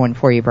bizarre one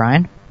for you,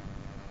 Brian.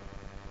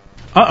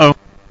 Uh-oh.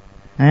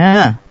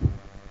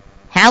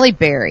 Halle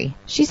Berry.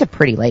 She's a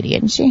pretty lady,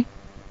 isn't she?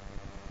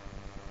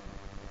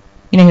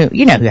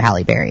 You know who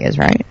Halle Berry is,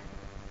 right?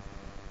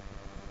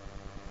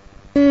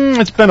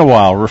 It's been a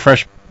while.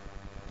 Refresh.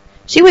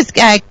 She was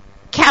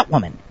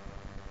Catwoman.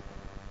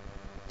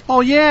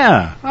 Oh,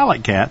 yeah. I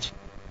like cats.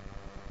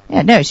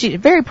 Yeah, no, she's a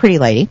very pretty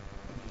lady.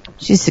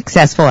 She's a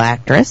successful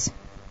actress.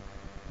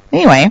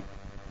 Anyway,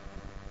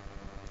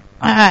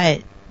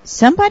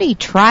 somebody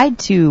tried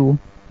to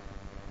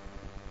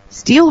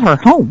steal her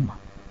home.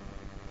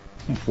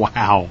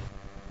 Wow.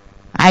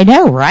 I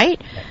know, right?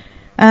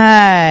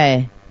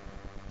 A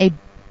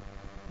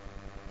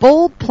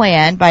bold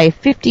plan by a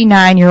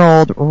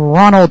 59-year-old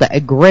Ronald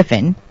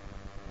Griffin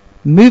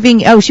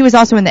she was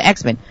also in the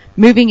X-Men.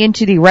 Moving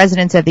into the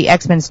residence of the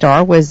X-Men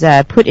star was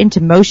put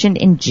into motion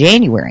in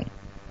January.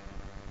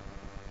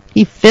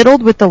 He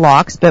fiddled with the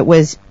locks but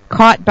was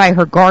caught by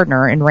her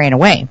gardener and ran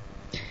away.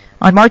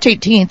 On March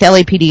 18th,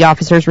 LAPD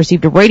officers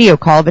received a radio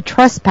call of a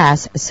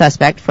trespass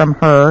suspect from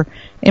her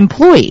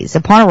employees.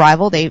 Upon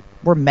arrival, they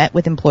were met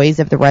with employees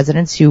of the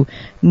residence who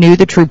knew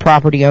the true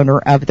property owner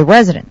of the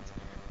residence.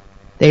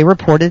 They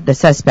reported the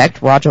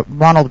suspect,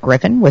 Ronald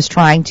Griffin, was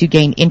trying to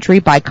gain entry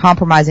by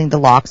compromising the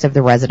locks of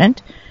the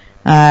resident.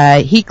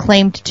 He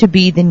claimed to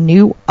be the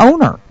new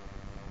owner.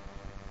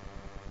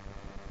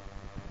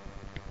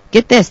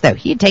 get this, though.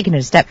 He had taken it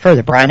a step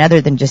further, Brian,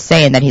 other than just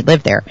saying that he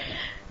lived there.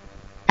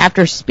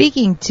 After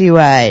speaking to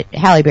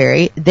Halle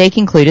Berry, they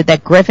concluded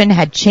that Griffin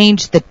had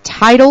changed the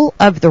title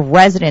of the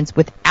residence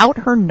without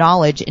her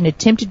knowledge and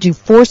attempted to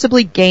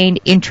forcibly gain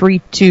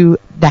entry to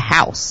the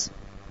house.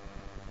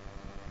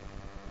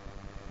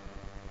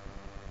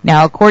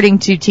 Now, according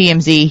to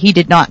TMZ, he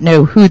did not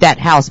know who that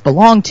house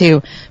belonged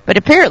to, but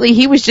apparently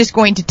he was just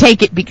going to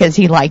take it because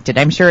he liked it.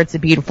 I'm sure it's a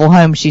beautiful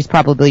home. She's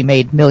probably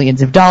made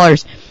millions of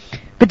dollars.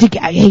 But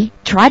he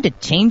tried to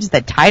change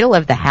the title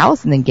of the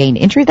house and then gain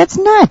entry? That's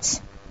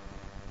nuts.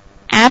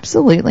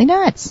 Absolutely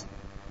nuts.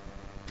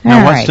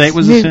 Now, what state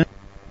was this in?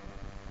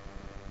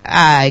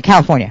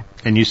 California.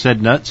 And you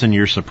said nuts and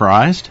you're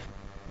surprised?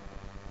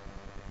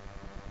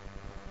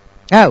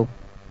 Oh.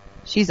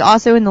 She's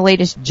also in the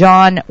latest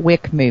John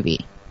Wick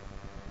movie.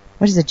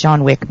 What is a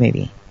John Wick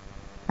movie?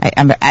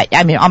 I'm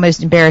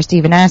almost embarrassed to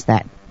even ask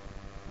that.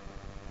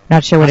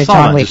 Not sure what a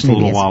John Wick movie is. I saw that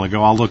just a little while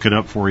ago. I'll look it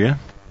up for you. All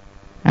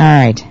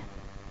right.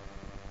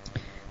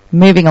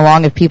 Moving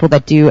along of people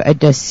that do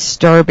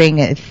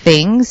disturbing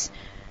things.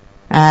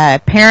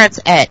 Parents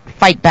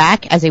fight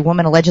back as a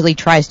woman allegedly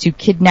tries to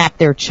kidnap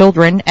their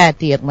children at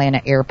the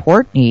Atlanta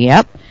airport.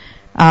 Yep.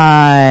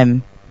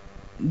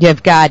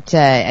 You've got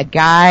a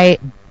guy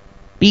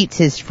beats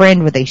his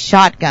friend with a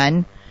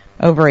shotgun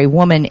over a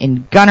woman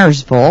in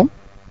Gunnersville.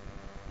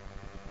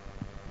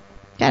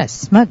 Got a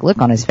smug look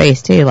on his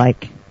face, too,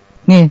 like,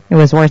 it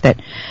was worth it.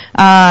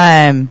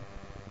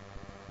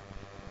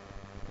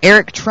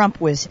 Eric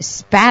Trump was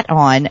spat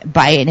on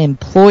by an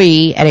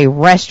employee at a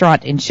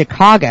restaurant in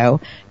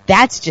Chicago.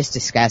 That's just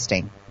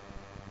disgusting.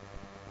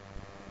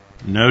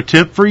 No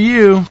tip for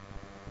you.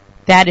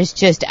 That is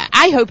just,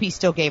 I hope he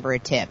still gave her a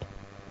tip.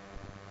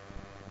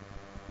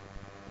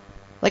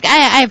 Like,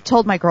 I have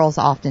told my girls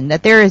often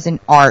that there is an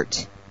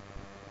art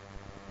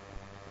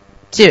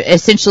to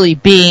essentially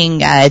being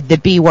the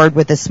B word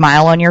with a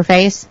smile on your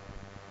face.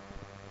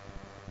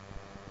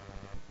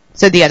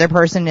 So the other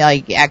person,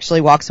 like,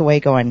 actually walks away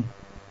going,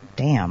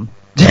 damn.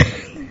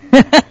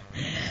 It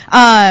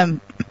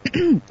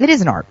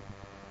is an art.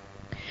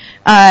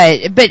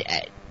 But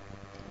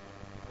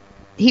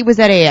he was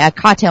at a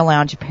cocktail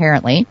lounge,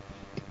 apparently,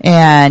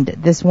 and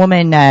this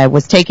woman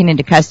was taken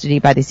into custody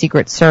by the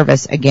Secret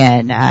Service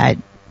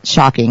again.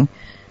 Shocking.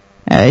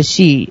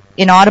 She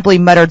inaudibly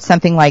muttered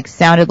something like,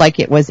 sounded like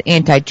it was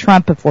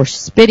anti-Trump before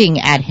spitting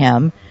at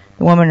him.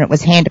 The woman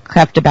was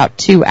handcuffed about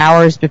 2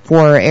 hours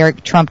before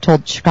Eric Trump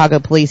told Chicago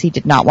police he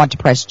did not want to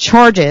press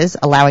charges,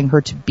 allowing her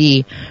to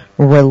be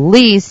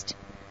released.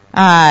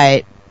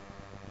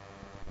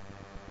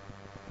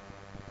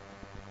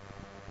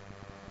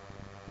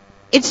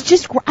 It's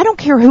just, I don't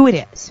care who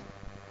it is.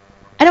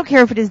 I don't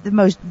care if it is the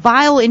most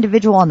vile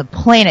individual on the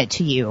planet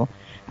to you.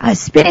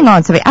 Spitting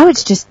on somebody,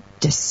 it's just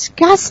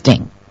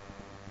disgusting.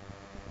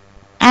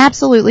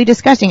 Absolutely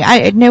disgusting.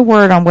 I had no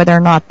word on whether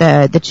or not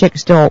the chick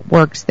still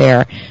works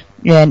there.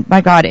 And my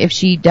God, if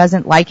she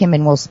doesn't like him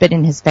and will spit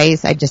in his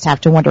face, I just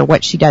have to wonder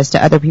what she does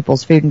to other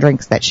people's food and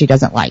drinks that she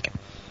doesn't like.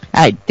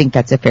 I think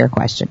that's a fair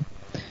question.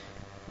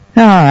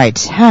 All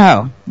right.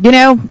 Oh,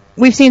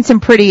 we've seen some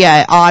pretty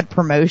odd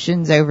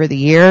promotions over the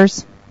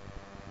years.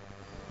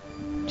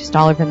 Just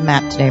all over the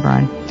map today,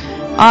 Brian.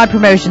 Odd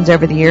promotions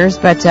over the years,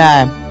 but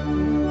an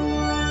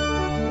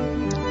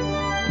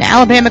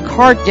Alabama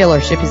car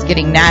dealership is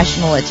getting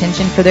national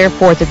attention for their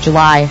 4th of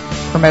July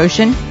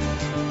promotion.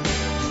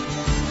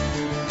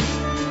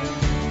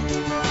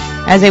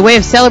 As a way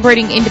of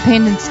celebrating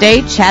Independence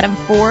Day, Chatham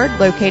Ford,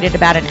 located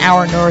about an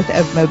hour north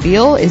of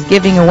Mobile, is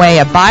giving away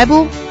a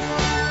Bible,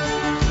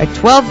 a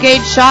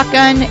 12-gauge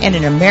shotgun, and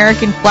an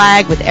American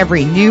flag with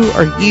every new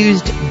or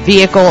used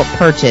vehicle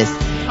purchase.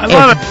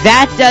 If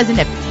that doesn't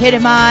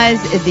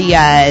epitomize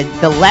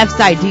the left's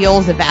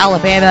ideals of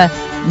Alabama,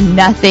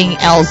 nothing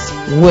else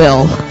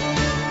will.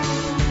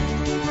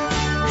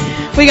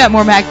 We got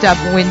more Macked Up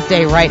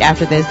Wednesday right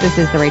after this. This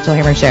is the Rachel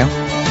Hammer Show.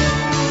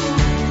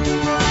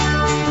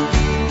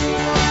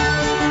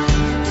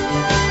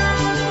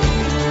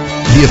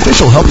 The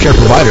official healthcare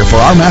provider for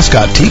our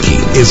mascot Tiki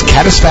is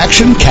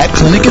Catisfaction Cat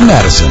Clinic in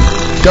Madison.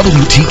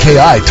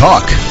 WTKI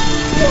Talk.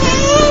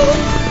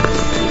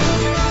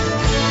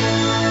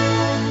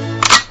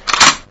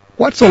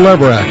 What's a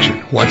lever action?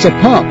 What's a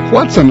pump?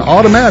 What's an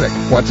automatic?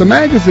 What's a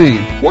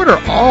magazine? What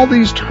are all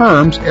these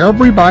terms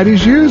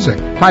everybody's using?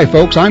 Hi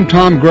folks, I'm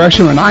Tom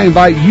Gresham and I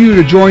invite you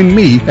to join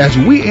me as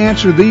we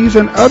answer these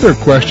and other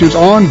questions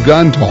on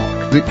Gun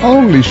Talk, the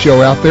only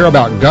show out there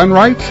about gun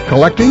rights,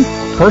 collecting,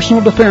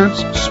 personal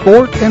defense,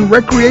 sport, and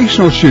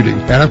recreational shooting.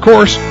 And of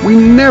course, we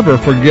never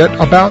forget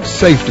about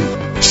safety.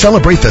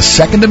 Celebrate the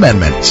Second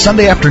Amendment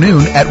Sunday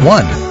afternoon at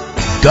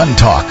 1. Gun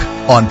Talk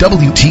on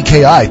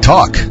WTKI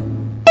Talk.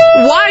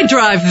 Why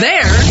drive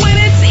there when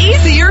it's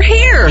easier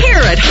here?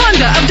 Here at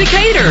Honda of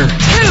Decatur.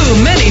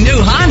 Too many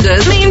new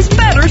Hondas means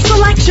better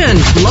selection.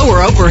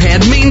 Lower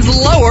overhead means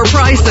lower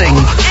pricing.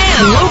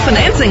 And low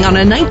financing on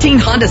a 19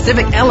 Honda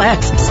Civic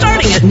LX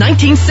starting at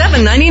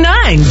 $19,799.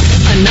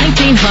 A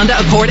 19 Honda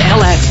Accord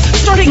LX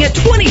starting at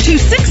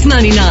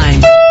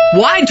 $22,699.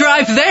 Why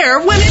drive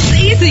there when it's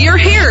easier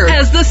here?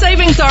 As the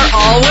savings are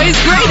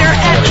always greater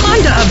at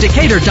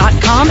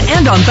HondaofDecatur.com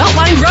and on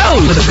Beltline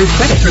Road. With approved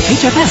credit through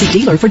HFS.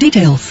 Dealer for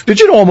details. Did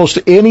you know almost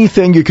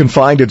anything you can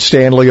find at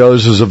Stanley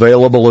O's is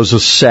available as a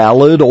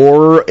salad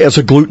or as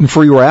a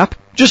gluten-free wrap?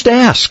 Just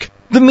ask.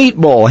 The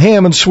meatball,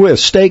 ham and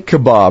Swiss, steak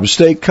kebab,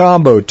 steak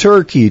combo,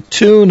 turkey,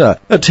 tuna,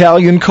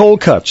 Italian cold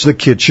cuts, the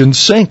kitchen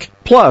sink.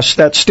 Plus,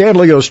 that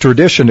Stanley O's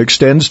tradition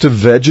extends to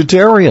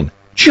vegetarian.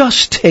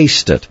 Just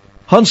taste it.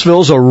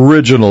 Huntsville's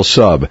original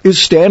sub is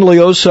Stanley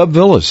O's Sub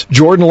Villas,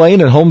 Jordan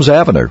Lane and Holmes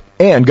Avenue,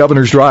 and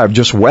Governor's Drive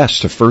just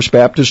west of First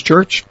Baptist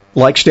Church.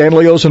 Like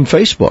Stanley O's on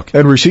Facebook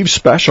and receive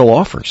special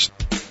offers.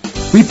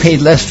 We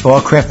paid less for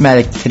our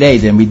Craftmatic today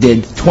than we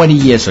did 20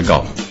 years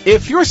ago.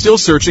 If you're still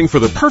searching for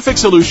the perfect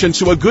solution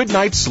to a good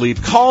night's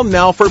sleep, call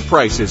now for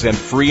prices and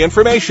free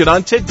information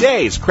on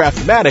today's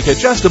Craftmatic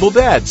adjustable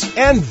beds.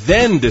 And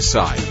then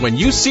decide when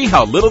you see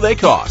how little they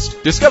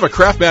cost. Discover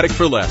Craftmatic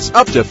for less,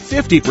 up to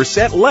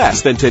 50%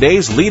 less than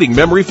today's leading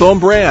memory foam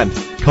brand.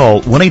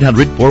 Call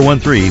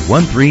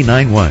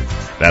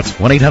 1-800-413-1391. That's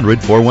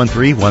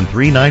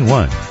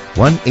 1-800-413-1391.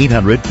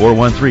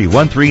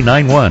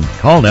 1-800-413-1391.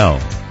 Call now.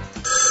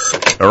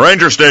 A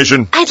ranger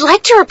station. I'd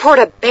like to report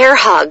a bear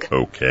hug.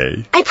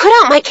 Okay. I put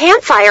out my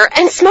campfire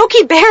and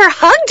Smokey Bear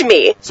hugged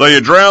me. So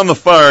you drowned the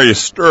fire, you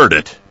stirred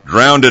it,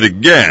 drowned it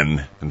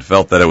again, and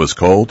felt that it was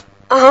cold?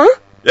 Uh-huh.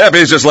 Yep,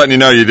 he's just letting you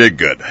know you did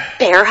good.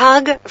 Bear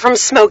hug from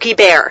Smokey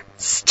Bear.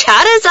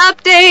 Status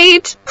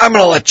update. I'm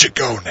gonna let you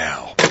go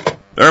now.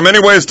 There are many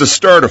ways to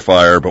start a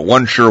fire, but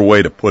one sure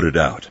way to put it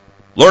out.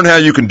 Learn how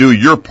you can do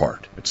your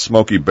part at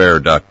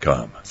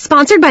SmokeyBear.com.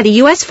 Sponsored by the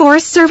U.S.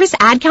 Forest Service,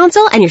 Ad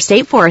Council, and your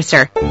state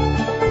forester.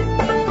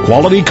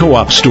 Quality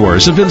Co-op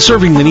stores have been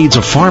serving the needs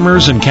of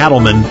farmers and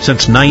cattlemen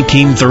since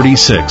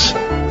 1936.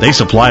 They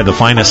supply the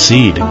finest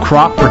seed,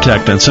 crop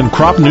protectants, and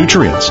crop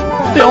nutrients.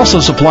 They also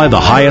supply the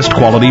highest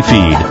quality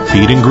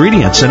feed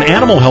ingredients, and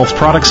animal health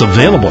products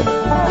available.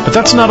 But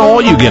that's not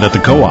all you get at the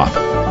Co-op.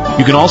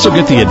 You can also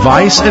get the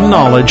advice and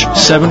knowledge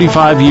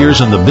 75 years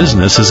in the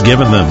business has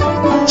given them.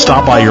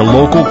 Stop by your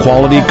local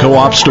Quality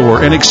Co-op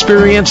store and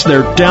experience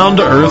their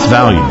down-to-earth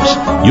values.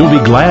 You'll be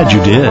glad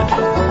you did.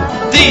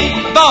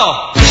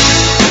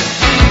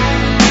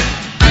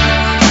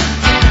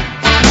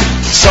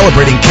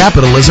 Celebrating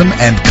capitalism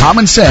and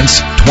common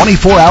sense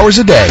 24 hours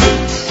a day.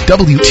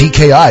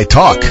 WTKI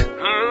Talk.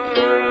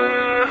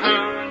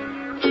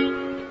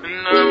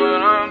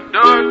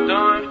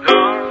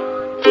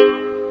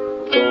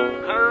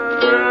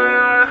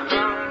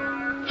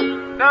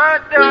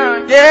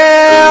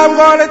 Yeah, I'm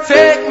gonna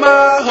take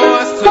my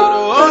horse to the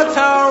old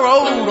town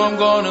road. I'm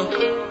gonna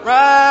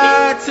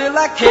ride till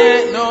I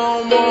can't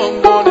no more.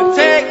 I'm gonna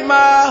take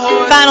my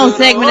horse. Final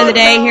segment of the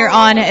day here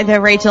on the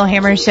Rachel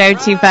Hammer Show.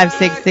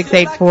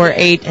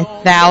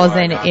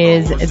 256-684-8000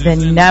 is the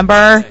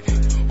number.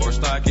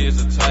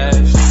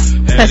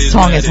 That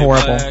song is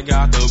horrible.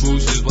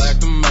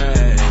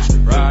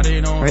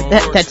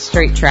 That's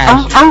straight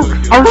trash.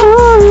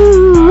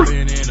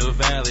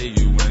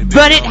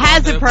 But it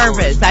has a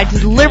purpose. I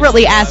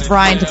deliberately asked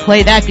Brian to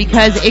play that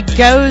because it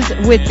goes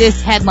with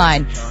this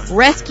headline.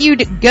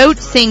 Rescued goat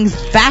sings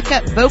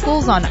backup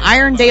vocals on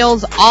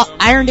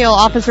Irondale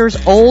officer's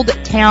Old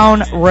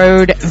Town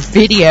Road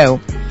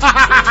video.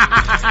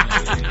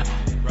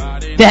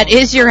 That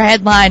is your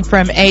headline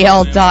from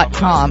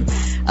AL.com.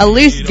 A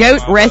loose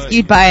goat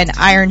rescued by an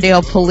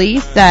Irondale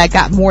police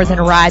got more than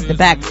a ride in the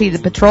backseat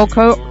of the patrol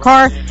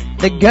car.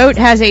 The goat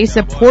has a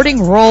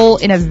supporting role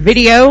in a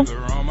video.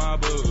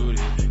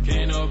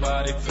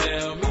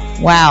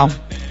 Wow.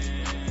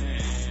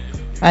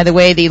 By the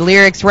way, the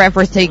lyrics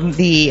referencing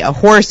the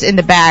horse in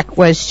the back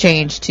was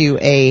changed to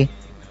a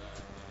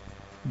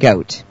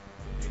goat.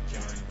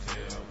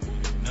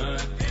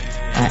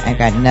 I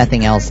got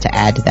nothing else to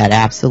add to that.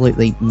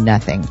 Absolutely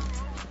nothing.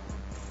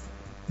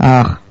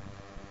 All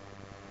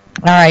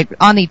right.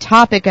 On the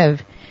topic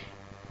of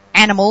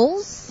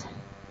animals.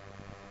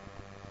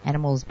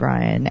 Animals,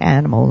 Brian.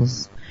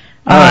 Animals.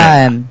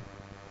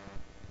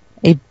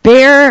 A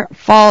bear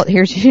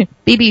here's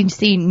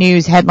BBC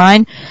News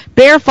headline.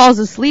 Bear falls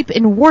asleep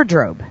in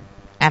wardrobe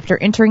after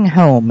entering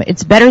home.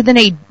 It's better than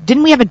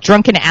didn't we have a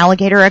drunken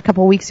alligator a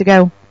couple weeks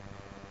ago?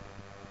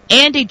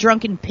 And a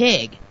drunken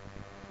pig.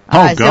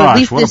 Oh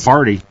gosh, what a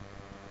party.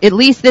 At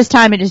least this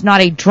time it is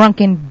not a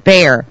drunken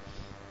bear,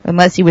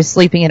 unless he was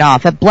sleeping it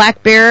off. A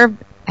black bear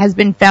has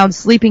been found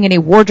sleeping in a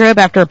wardrobe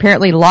after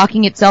apparently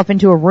locking itself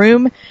into a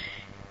room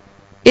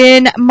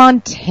in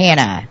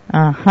Montana.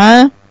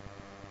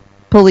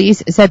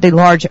 Police said the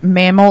large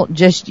mammal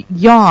just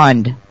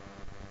yawned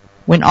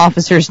when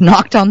officers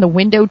knocked on the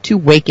window to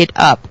wake it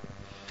up.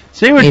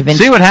 See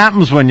what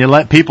happens when you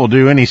let people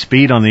do any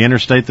speed on the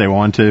interstate they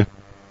want to.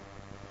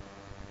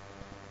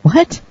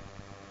 What?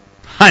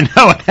 I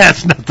know it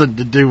has nothing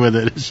to do with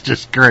it. It's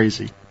just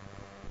crazy.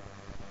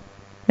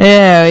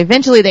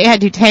 Eventually they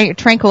had to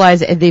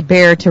tranquilize the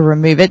bear to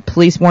remove it.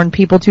 Police warned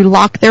people to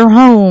lock their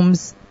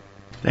homes.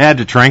 They had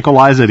to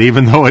tranquilize it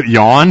even though it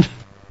yawned?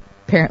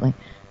 Apparently.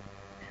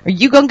 Are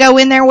you going to go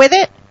in there with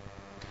it?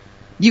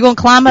 You gonna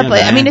climb up? Yeah,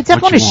 man. I mean, it's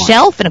up What on a you want?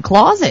 shelf in a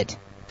closet.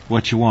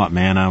 What you want,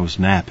 man? I was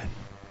napping.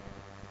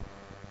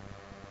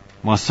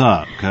 What's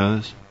up,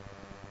 cuz?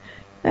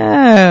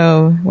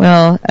 Oh,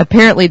 well,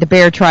 apparently the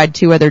bear tried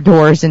 2 other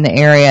doors in the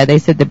area. They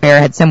said the bear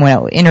had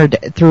someone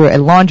entered through a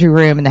laundry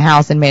room in the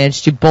house and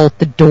managed to bolt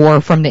the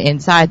door from the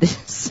inside. The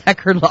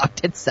sucker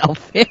locked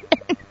itself in.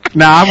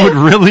 Now, I would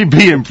really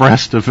be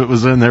impressed if it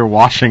was in there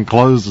washing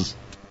clothes.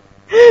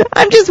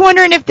 I'm just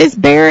wondering if this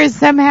bear is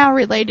somehow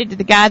related to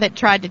the guy that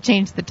tried to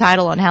change the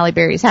title on Halle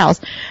Berry's house.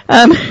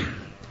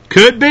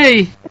 Could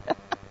be.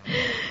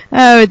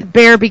 Oh, the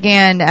bear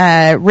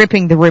began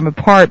ripping the room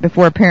apart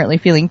before apparently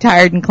feeling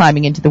tired and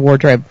climbing into the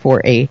wardrobe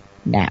for a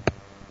nap.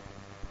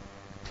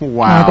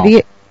 Wow. But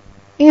he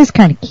is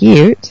kind of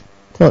cute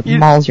until it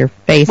mauls your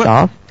face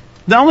off.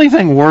 The only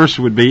thing worse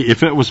would be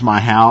if it was my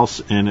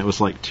house and it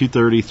was like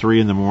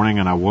 2:33 in the morning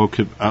and I woke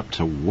up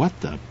to what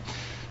the...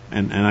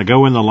 And I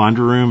go in the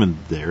laundry room and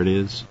there it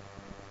is.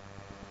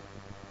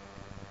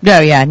 No,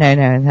 yeah, no,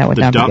 that would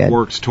not be good. The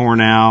ductwork's torn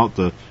out,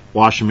 the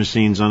washing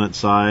machine's on its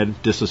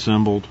side,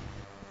 disassembled.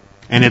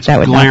 And it's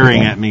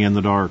glaring at me in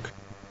the dark.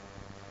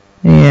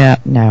 Yeah,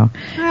 no.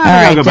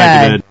 I gotta go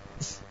back to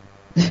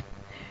bed.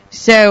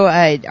 So,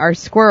 our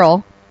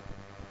squirrel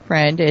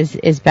friend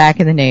is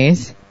back in the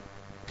news.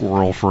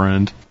 Squirrel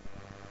friend.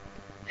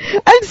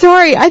 I'm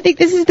sorry. I think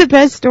this is the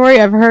best story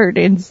I've heard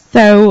in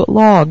so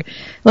long.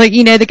 Like,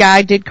 the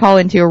guy did call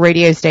into a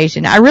radio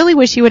station. I really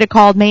wish he would have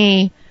called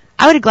me.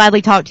 I would have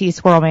gladly talked to you,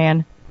 Squirrel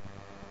Man.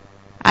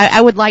 I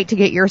would like to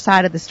get your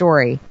side of the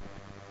story.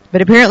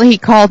 But apparently he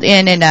called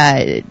in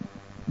and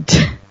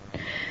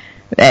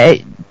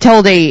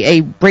told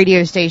a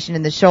radio station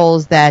in the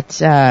Shoals that,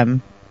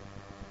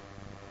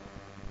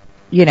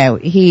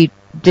 he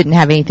didn't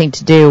have anything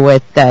to do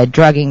with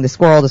drugging the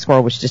squirrel. The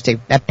squirrel was just a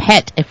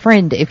pet, a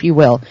friend, if you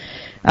will.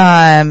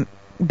 But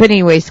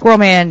anyway, Squirrel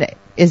Man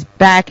is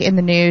back in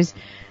the news.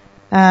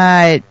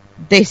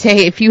 They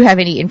say if you have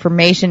any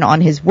information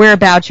on his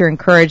whereabouts, you're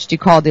encouraged to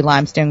call the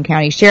Limestone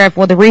County Sheriff.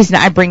 Well, the reason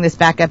I bring this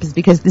back up is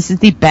because this is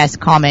the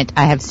best comment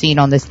I have seen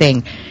on this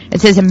thing.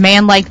 It says a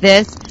man like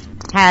this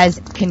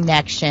has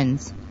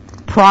connections.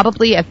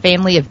 Probably a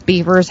family of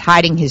beavers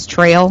hiding his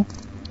trail,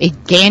 a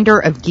gander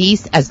of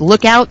geese as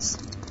lookouts,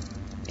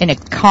 and a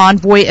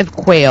convoy of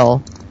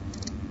quail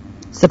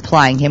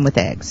supplying him with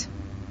eggs.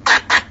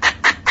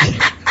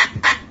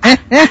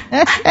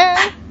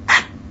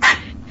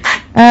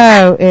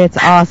 Oh, it's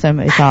awesome.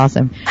 It's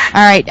awesome.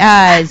 All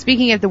right.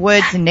 Speaking of the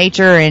woods and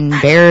nature and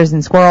bears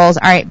and squirrels.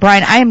 All right,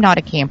 Brian, I am not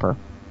a camper.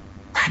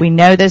 We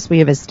know this. We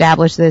have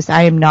established this.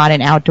 I am not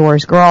an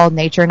outdoors girl.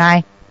 Nature and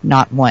I,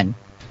 not one.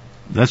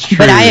 That's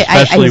true,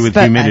 especially with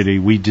humidity.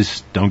 We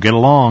just don't get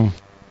along.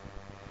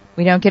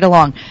 We don't get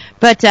along.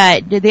 But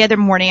the other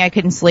morning I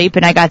couldn't sleep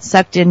and I got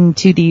sucked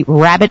into the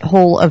rabbit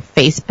hole of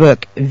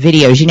Facebook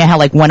videos. You know how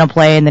like one will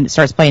play and then it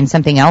starts playing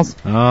something else?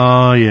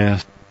 Oh,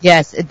 yes.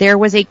 Yes, there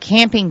was a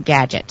camping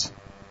gadget.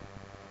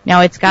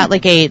 Now it's got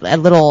like a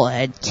little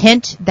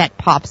tent that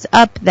pops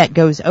up that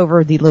goes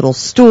over the little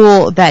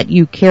stool that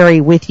you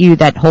carry with you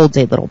that holds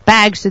a little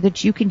bag so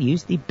that you can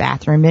use the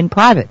bathroom in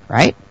private,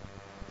 right?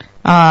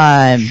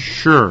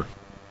 Sure.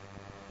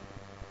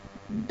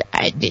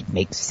 It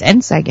makes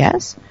sense, I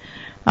guess.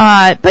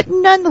 But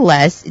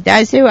nonetheless,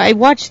 so I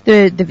watched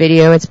the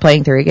video. It's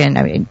playing through again.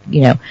 I mean,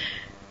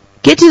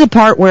 get to the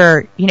part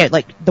where,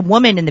 like the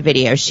woman in the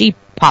video, she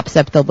pops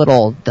up the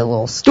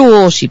little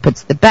stool, she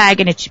puts the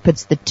bag in it, she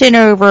puts the tin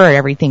over, and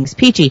everything's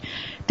peachy.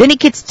 Then it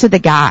gets to the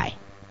guy,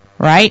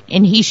 right?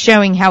 And he's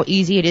showing how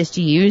easy it is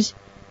to use.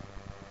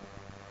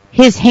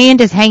 His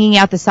hand is hanging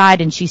out the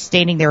side and she's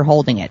standing there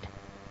holding it.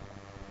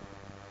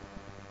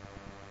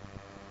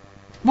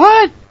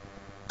 What?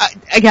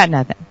 I got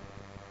nothing.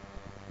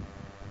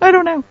 I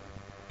don't know.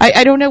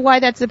 I don't know why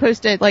that's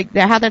supposed to,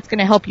 how that's going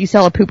to help you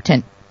sell a poop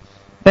tent.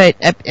 But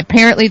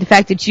apparently the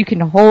fact that you can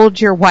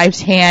hold your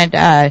wife's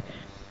hand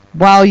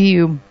while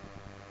you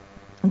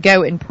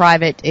go in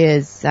private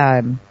is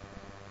their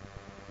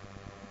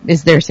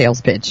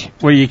sales pitch.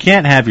 Well, you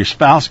can't have your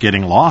spouse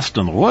getting lost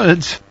in the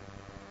woods.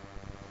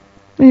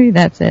 Maybe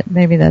that's it.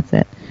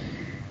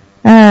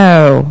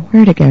 Oh,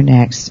 where to go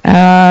next?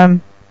 All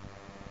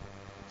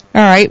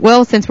right.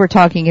 Well, since we're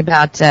talking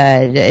about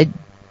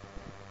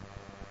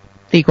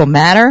fecal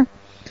matter,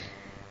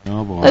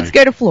 oh boy, let's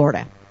go to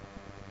Florida.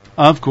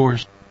 Of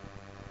course.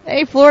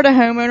 A Florida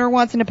homeowner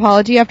wants an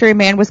apology after a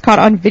man was caught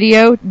on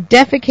video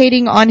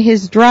defecating on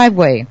his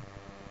driveway,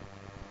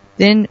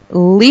 then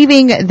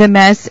leaving the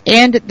mess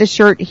and the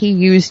shirt he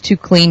used to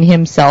clean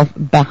himself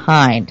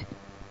behind.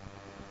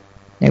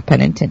 No pun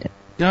intended.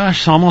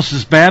 Gosh, almost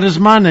as bad as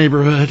my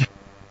neighborhood.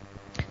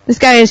 This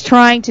guy is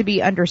trying to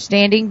be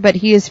understanding, but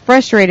he is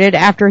frustrated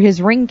after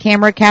his Ring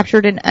camera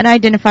captured an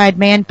unidentified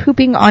man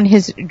pooping on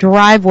his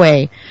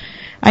driveway.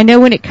 I know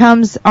when it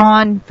comes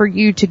on for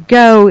you to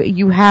go,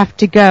 you have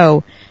to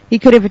go. He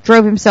could have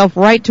drove himself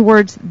right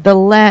towards the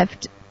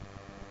left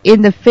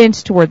in the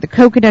fence toward the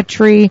coconut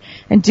tree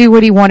and do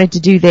what he wanted to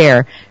do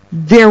there.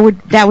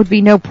 That would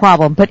be no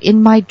problem. But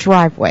in my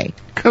driveway.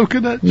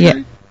 Coconut tree?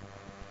 Yeah.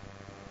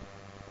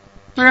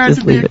 There has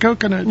Just to be leave a it.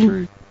 coconut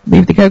tree.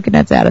 Leave the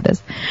coconuts out of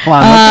this.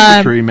 Climb up to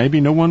the tree.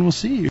 Maybe no one will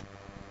see you.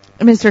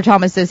 Mr.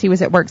 Thomas says he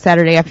was at work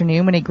Saturday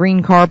afternoon when a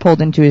green car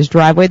pulled into his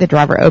driveway. The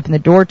driver opened the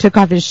door, took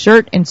off his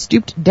shirt, and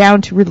stooped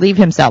down to relieve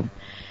himself.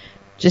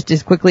 Just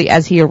as quickly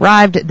as he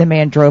arrived, the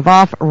man drove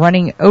off,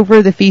 running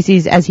over the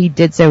feces. As he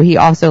did so, he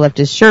also left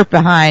his shirt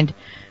behind.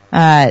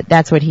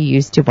 That's what he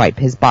used to wipe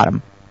his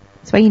bottom.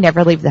 That's why you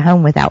never leave the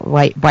home without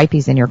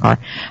wipies in your car.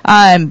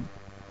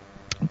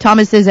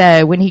 Thomas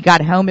says when he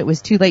got home, it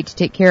was too late to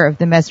take care of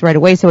the mess right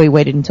away, so he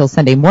waited until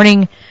Sunday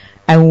morning.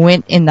 I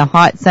went in the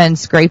hot sun,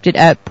 scraped it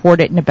up,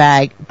 poured it in a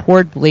bag,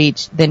 poured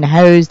bleach, then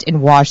hosed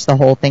and washed the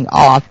whole thing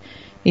off.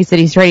 He said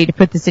he's ready to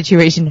put the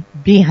situation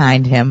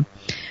behind him,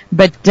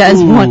 but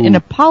does want an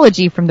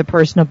apology from the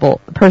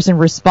person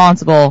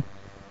responsible.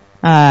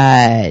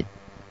 Knock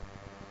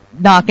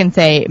and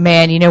say,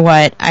 man, you know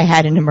what? I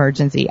had an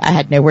emergency. I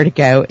had nowhere to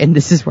go, and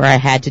this is where I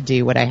had to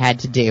do what I had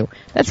to do.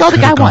 That's all the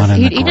guy wants.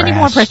 He didn't even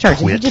want to press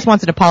charges. He just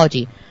wants an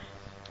apology.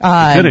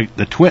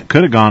 The twit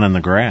could have gone in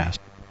the grass.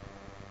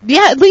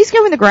 Yeah, at least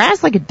go in the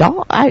grass like a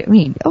dog. I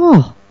mean,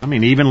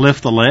 even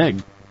lift the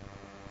leg.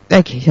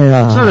 Okay,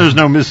 So there's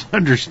no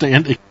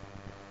misunderstanding.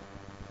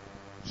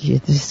 Yeah,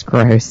 just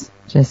gross.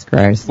 Just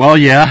gross. Well,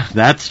 yeah,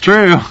 that's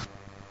true. All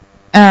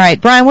right,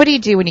 Brian, what do you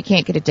do when you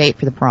can't get a date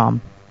for the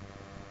prom?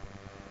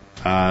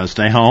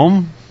 Stay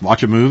home,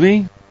 watch a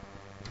movie,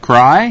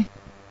 cry.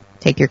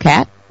 Take your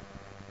cat?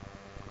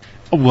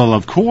 Well,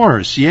 of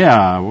course,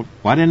 yeah.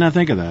 Why didn't I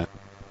think of that?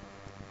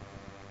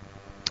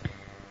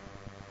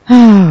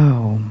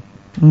 Oh.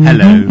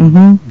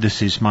 Hello,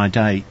 this is my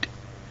date.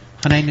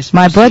 Her name is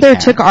My brother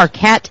Pussycat. took our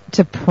cat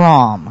to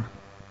prom.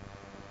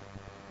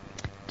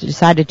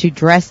 Decided to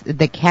dress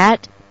the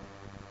cat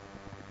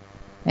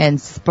in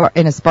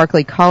a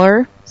sparkly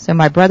color, so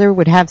my brother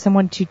would have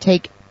someone to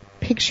take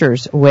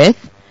pictures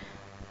with.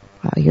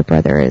 Wow, your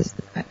brother is...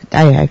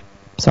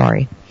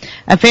 sorry.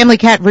 A family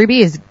cat, Ruby,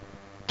 is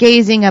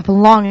gazing up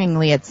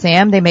longingly at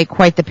Sam. They make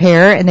quite the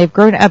pair, and they've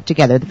grown up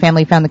together. The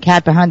family found the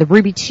cat behind the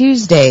Ruby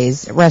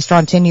Tuesdays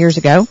restaurant 10 years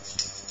ago.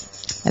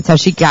 That's how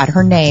she got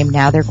her name.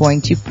 Now they're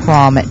going to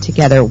prom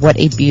together. What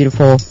a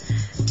beautiful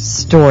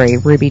story.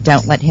 Ruby,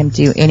 don't let him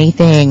do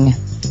anything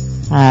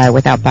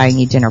without buying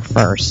you dinner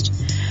first.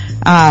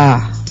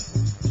 I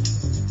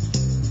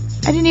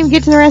didn't even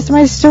get to the rest of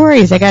my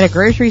stories. I got a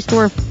grocery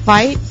store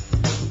fight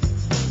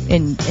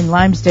in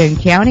Limestone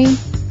County.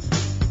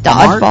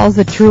 Dodgeball's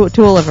a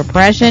tool of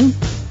oppression.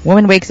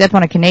 Woman wakes up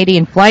on a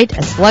Canadian flight.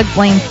 A slug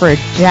blamed for a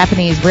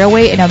Japanese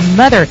railway. And a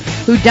mother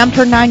who dumped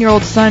her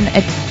 9-year-old son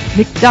at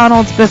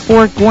McDonald's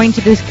before going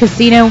to this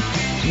casino.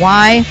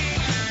 Why?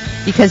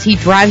 Because he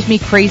drives me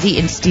crazy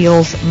and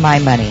steals my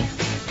money.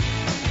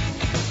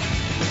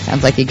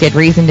 Sounds like a good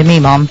reason to me,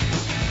 Mom.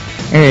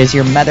 There is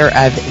your Mother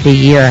of the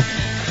Year.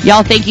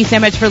 Y'all, thank you so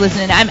much for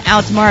listening. I'm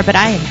out tomorrow, but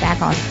I am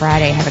back on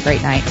Friday. Have a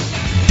great night.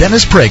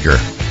 Dennis Prager,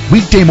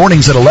 weekday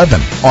mornings at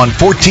 11 on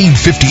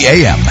 1450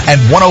 AM and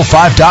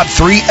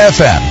 105.3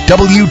 FM,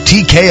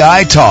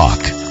 WTKI Talk.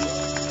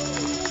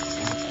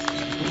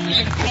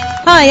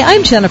 Hi,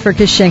 I'm Jennifer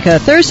Kishenka.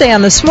 Thursday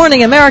on This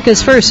Morning,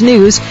 America's First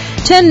News.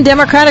 10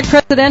 Democratic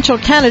presidential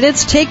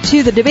candidates take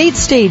to the debate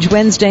stage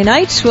Wednesday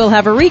night. We'll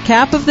have a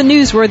recap of the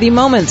newsworthy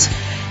moments.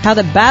 How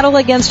the battle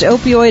against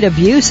opioid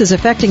abuse is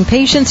affecting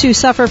patients who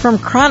suffer from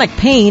chronic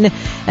pain,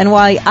 and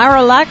why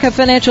our lack of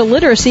financial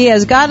literacy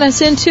has gotten us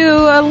into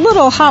a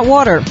little hot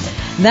water.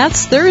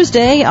 That's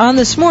Thursday on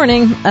This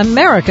Morning,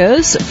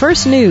 America's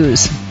First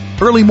News.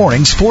 Early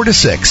mornings 4 to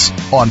 6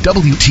 on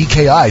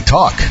WTKI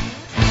Talk.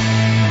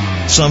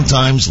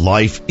 Sometimes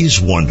life is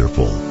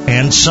wonderful,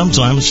 and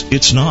sometimes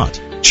it's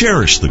not.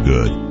 Cherish the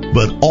good,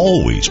 but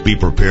always be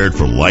prepared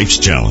for life's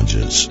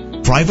challenges.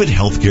 Private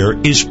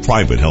healthcare is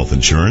private health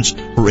insurance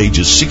for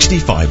ages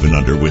 65 and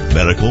under with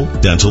medical,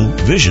 dental,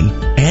 vision,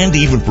 and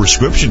even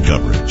prescription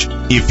coverage.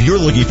 If you're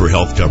looking for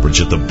health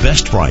coverage at the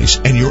best price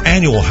and your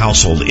annual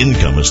household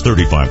income is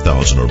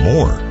 $35,000 or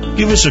more,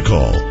 give us a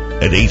call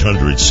at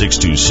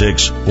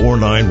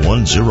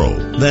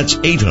 800-626-4910. That's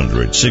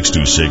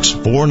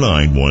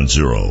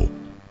 800-626-4910.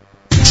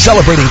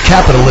 Celebrating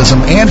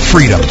capitalism and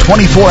freedom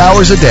 24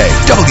 hours a day.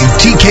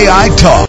 WTKI Talk.